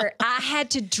remember I had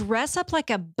to dress up like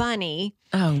a bunny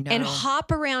and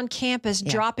hop around campus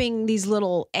dropping these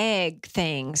little egg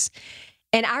things.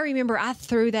 And I remember I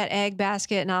threw that egg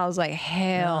basket and I was like,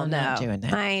 hell no. Not doing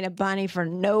that. I ain't a bunny for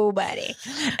nobody.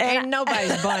 Ain't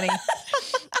nobody's bunny.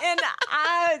 And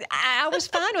I was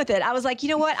fine with it. I was like, you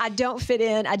know what? I don't fit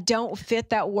in. I don't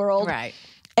fit that world. Right.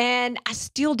 And I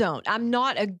still don't. I'm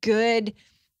not a good,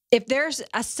 if there's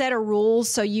a set of rules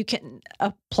so you can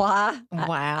apply,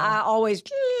 I always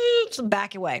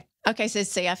back away. Okay, so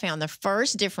see, I found the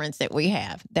first difference that we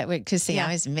have. Because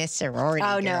I was Miss Sorority.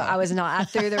 Oh, no, I was not. I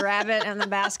threw the rabbit in the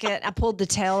basket. I pulled the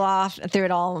tail off and threw it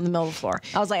all in the middle of the floor.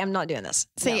 I was like, I'm not doing this.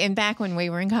 See, and back when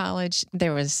we were in college,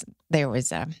 there was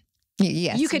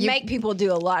yes. You could make people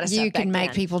do a lot of stuff. You can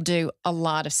make people do a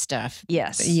lot of stuff.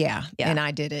 Yes. Yeah. And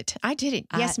I did it.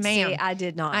 Yes, ma'am. See, I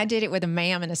did not. I did it with a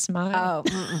ma'am and a smile.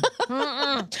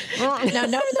 Oh. No,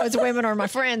 none of those women are my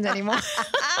friends anymore.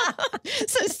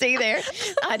 So see there.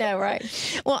 I know, right?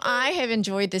 Well, I have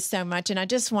enjoyed this so much, and I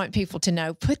just want people to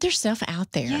know, put themselves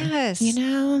out there. Yes.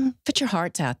 Put your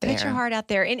hearts out there. Put your heart out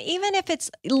there. And even if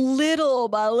it's little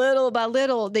by little by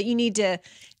little that you need to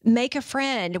make a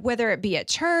friend, whether it be at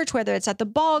church, whether it's at the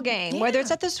ball game, whether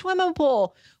it's at the swimming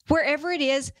pool, wherever it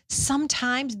is,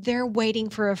 sometimes they're waiting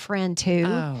for a friend too.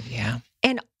 Oh, yeah.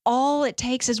 And all it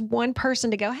takes is one person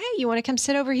to go, hey, you want to come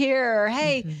sit over here? Or,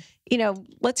 hey,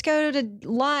 let's go to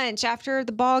lunch after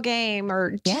the ball game.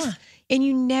 Or and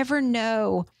you never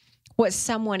know what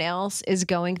someone else is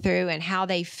going through and how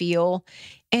they feel.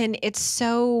 And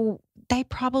they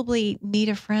probably need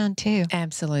a friend too.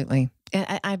 Absolutely.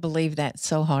 I believe that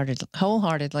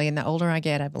wholeheartedly. And the older I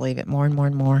get, I believe it more and more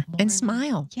and more. And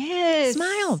smile. Yes.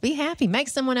 Smile. Be happy. Make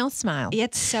someone else smile.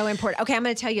 It's so important. Okay, I'm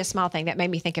going to tell you a small thing that made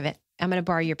me think of it. I'm going to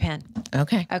borrow your pen.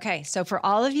 Okay. Okay, so for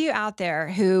all of you out there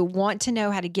who want to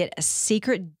know how to get a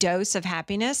secret dose of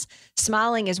happiness,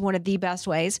 smiling is one of the best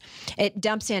ways. It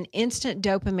dumps in instant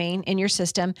dopamine in your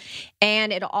system,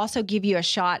 and it'll also give you a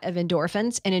shot of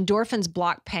endorphins, and endorphins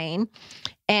block pain.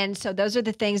 And so those are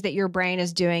the things that your brain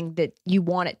is doing that you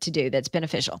want it to do that's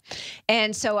beneficial.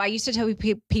 And so I used to tell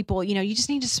people, you just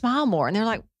need to smile more. And they're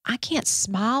like, I can't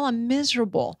smile. I'm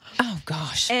miserable. Oh,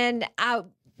 gosh.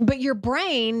 But your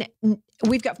brain,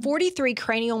 we've got 43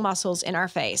 cranial muscles in our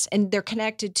face, and they're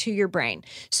connected to your brain.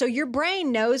 So your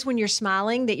brain knows when you're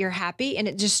smiling that you're happy, and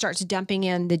it just starts dumping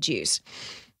in the juice.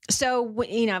 So,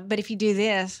 but if you do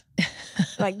this,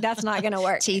 that's not going to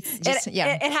work. Teeth,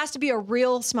 it has to be a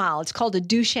real smile. It's called a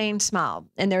Duchenne smile.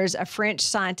 And there's a French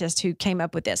scientist who came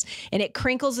up with this. And it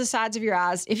crinkles the sides of your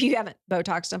eyes if you haven't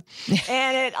Botoxed them.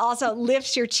 And it also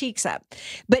lifts your cheeks up.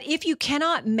 But if you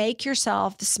cannot make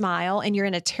yourself smile and you're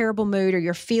in a terrible mood or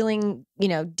you're feeling,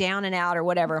 down and out or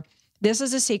whatever, this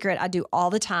is a secret I do all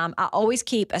the time. I always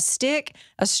keep a stick,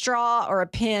 a straw, or a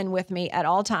pen with me at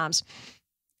all times.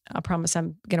 I promise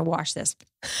I'm going to wash this.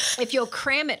 If you'll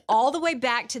cram it all the way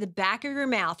back to the back of your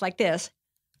mouth like this.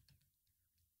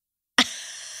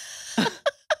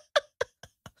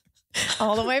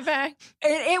 All the way back.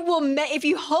 It will, if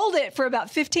you hold it for about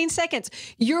 15 seconds,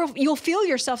 you'll feel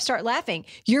yourself start laughing.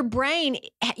 Your brain,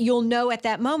 you'll know at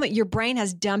that moment, your brain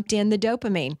has dumped in the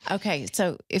dopamine. Okay.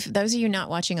 So if those of you not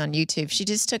watching on YouTube, she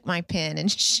just took my pen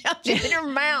and shoved it in her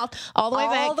mouth all the way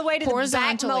back. All the way to the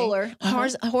back molar.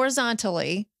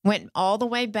 Horizontally, went all the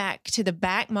way back to the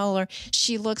back molar.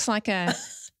 She looks like a...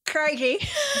 Crazy.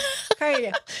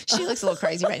 She looks a little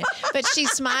crazy right now, but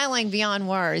she's smiling beyond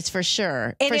words for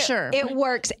sure. Sure. It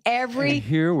works every. And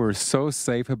here we're so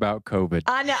safe about COVID.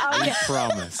 I know. Oh, we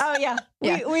promise. Oh yeah.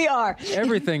 We are.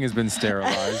 Everything has been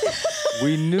sterilized.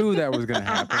 We knew that was going to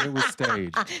happen. It was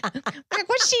staged.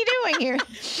 What's she doing here?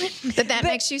 That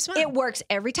makes you smile. It works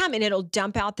every time, and it'll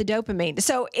dump out the dopamine.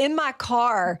 So in my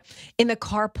car, in the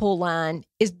carpool line,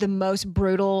 is the most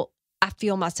brutal. I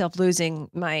feel myself losing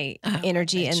my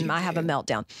energy and I have a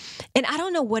meltdown. And I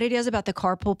don't know what it is about the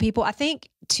carpool people. I think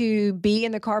to be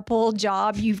in the carpool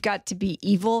job, you've got to be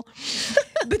evil.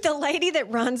 But the lady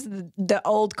that runs the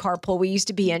old carpool we used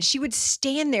to be in, she would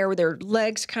stand there with her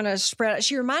legs kind of spread out.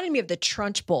 She reminded me of the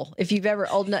Trunchbull, if you've ever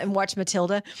old enough and watched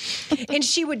Matilda. And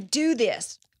she would do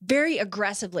this very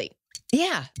aggressively.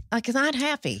 Yeah, like not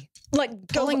happy. Like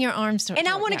pulling your arms. And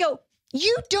I want to go,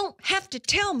 you don't have to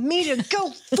tell me to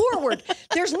go forward.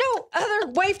 There's no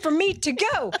other way for me to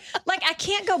go. Like, I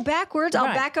can't go backwards. I'll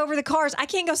back over the cars. I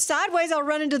can't go sideways. I'll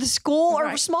run into the school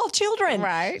or small children.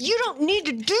 Right. You don't need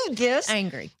to do this.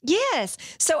 Angry. Yes.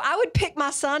 So I would pick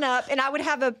my son up and I would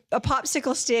have a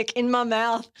popsicle stick in my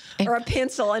mouth or a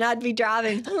pencil, and I'd be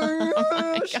driving,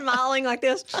 smiling like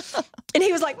this. And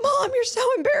he was like, Mom, you're so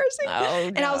embarrassing. Oh,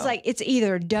 no. And I was like, it's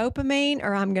either dopamine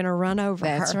or I'm going to run over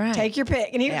her. That's right. Take your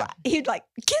pick. And he'd like,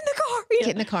 get in the car. Get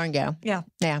in the car and go. Yeah.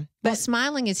 Yeah. But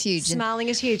smiling is huge. Smiling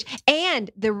is huge. And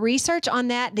the research on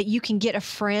that you can get a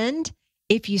friend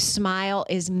if you smile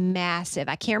is massive.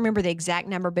 I can't remember the exact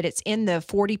number, but it's in the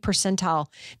 40 percentile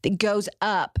that goes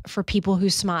up for people who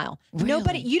smile.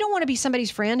 Really? You don't want to be somebody's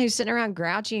friend who's sitting around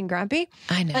grouchy and grumpy.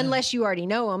 I know. Unless you already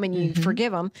know them and you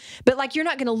forgive them. But like, you're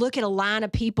not going to look at a line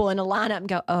of people in a lineup and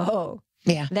go, oh,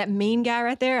 yeah, that mean guy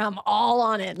right there, I'm all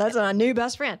on it. That's my new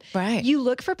best friend. Right. You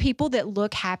look for people that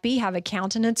look happy, have a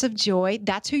countenance of joy.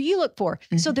 That's who you look for.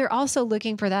 So they're also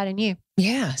looking for that in you.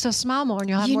 Yeah. So smile more and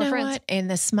you'll have more friends. What? And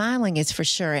the smiling is for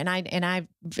sure. And I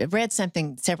read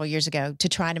something several years ago to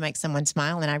try to make someone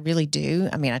smile, and I really do.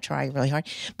 I mean, I try really hard.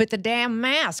 But the damn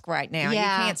mask right now, you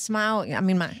can't smile. I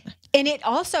mean, and it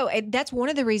also, that's one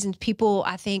of the reasons people,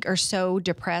 I think, are so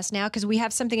depressed now, because we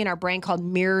have something in our brain called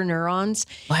mirror neurons.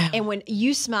 Wow. And when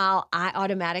you smile, I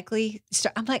automatically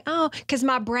start, I'm like, oh, because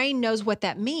my brain knows what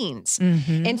that means.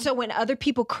 And so when other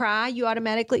people cry, you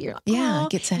automatically, you're like, oh,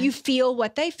 you feel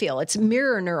what they feel. It's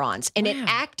mirror neurons. And it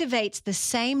activates the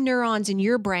same neurons in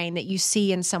your brain that you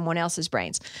see in someone else's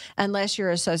brains, unless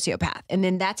you're a sociopath. And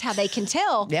then that's how they can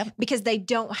tell, because they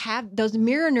don't have, those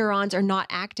mirror neurons are not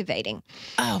activating.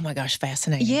 Oh my gosh,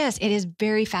 fascinating. Yes, it is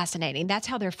very fascinating. That's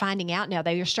how they're finding out now.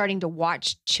 They are starting to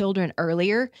watch children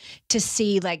earlier to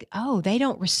see, like, oh, they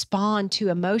don't respond to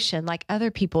emotion like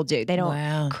other people do. They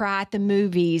don't cry at the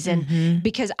movies, and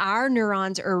because our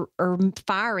neurons are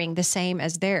firing the same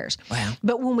as theirs. Wow.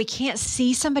 But when we can't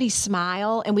see somebody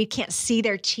smile and we can't see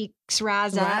their cheeks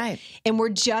rise up, and we're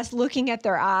just looking at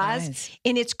their eyes,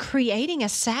 and it's creating a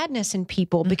sadness in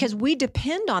people because we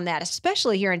depend on that,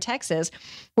 especially here in Texas,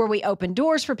 where we open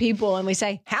doors for people and we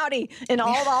say howdy and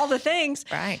all the things.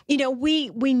 Right. You know,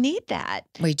 we need that.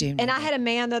 We do. And I had a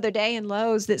man the other day in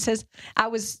Lowe's that says, I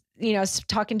was,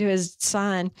 talking to his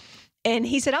son, and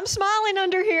he said, I'm smiling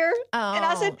under here. Oh. And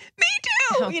I said, me too.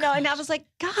 And I was like,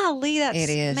 golly, that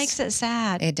makes it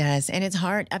sad. It does. And it's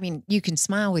hard. I mean, you can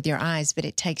smile with your eyes, but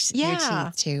it takes your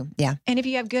teeth too. Yeah. And if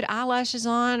you have good eyelashes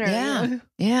on, or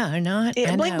or not.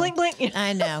 Blink, blink, blink.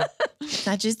 I know.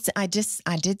 I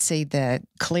did see the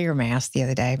clear mask the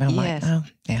other day, but I'm like, oh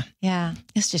yeah. Yeah.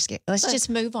 Let's just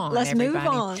move on. Let's everybody.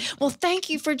 move on. Well, thank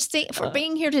you for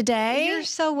being here today. You're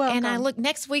so welcome. And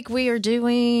next week we are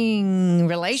doing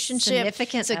relationship.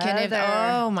 Significant other.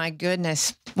 Oh my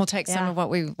goodness. We'll take some of what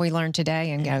we learned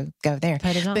today and go there.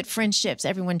 Put it on. But friendships,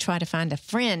 everyone try to find a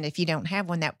friend if you don't have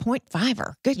one. That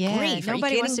 0.5er. Good grief.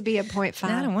 Nobody wants to be a 0.5.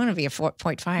 I don't want to be a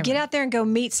 0.5er. Get out there and go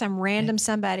meet some random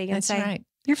somebody and say,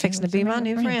 you're fixing to be my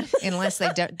new friend. Unless they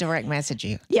direct message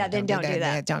you. Yeah, then don't do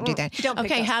that. Don't do that.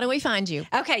 Okay, how do we find you?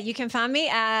 Okay, you can find me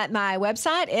at my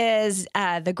website is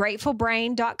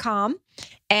thegratefulbrain.com.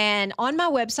 And on my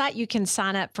website, you can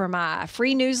sign up for my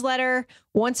free newsletter.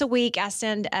 Once a week, I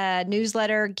send a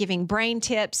newsletter giving brain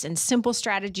tips and simple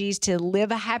strategies to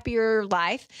live a happier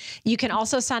life. You can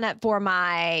also sign up for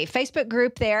my Facebook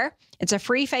group there. It's a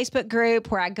free Facebook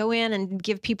group where I go in and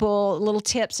give people little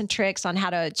tips and tricks on how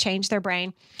to change their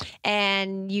brain.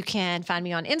 And you can find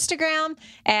me on Instagram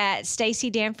at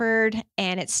Staci Danford,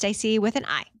 and it's Staci with an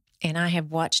I. And I have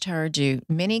watched her do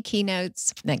many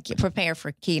keynotes, prepare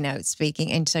for keynote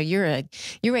speaking. And so you're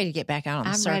ready to get back out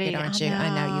on the circuit, aren't you?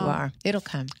 I know you are. It'll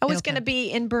come. I was going to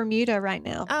be in Bermuda right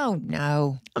now. Oh,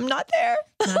 no. I'm not there.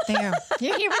 Not there.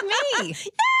 You're here with me.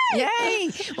 Yay.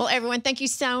 Well, everyone, thank you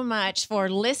so much for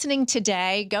listening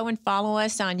today. Go and follow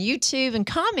us on YouTube and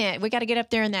comment. We got to get up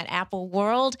there in that Apple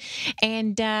world.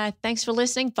 And thanks for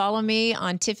listening. Follow me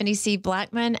on Tiffany C.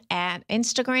 Blackman at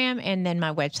Instagram. And then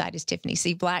my website is Tiffany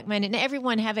C. Blackman. And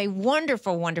everyone have a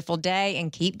wonderful, wonderful day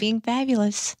and keep being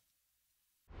fabulous.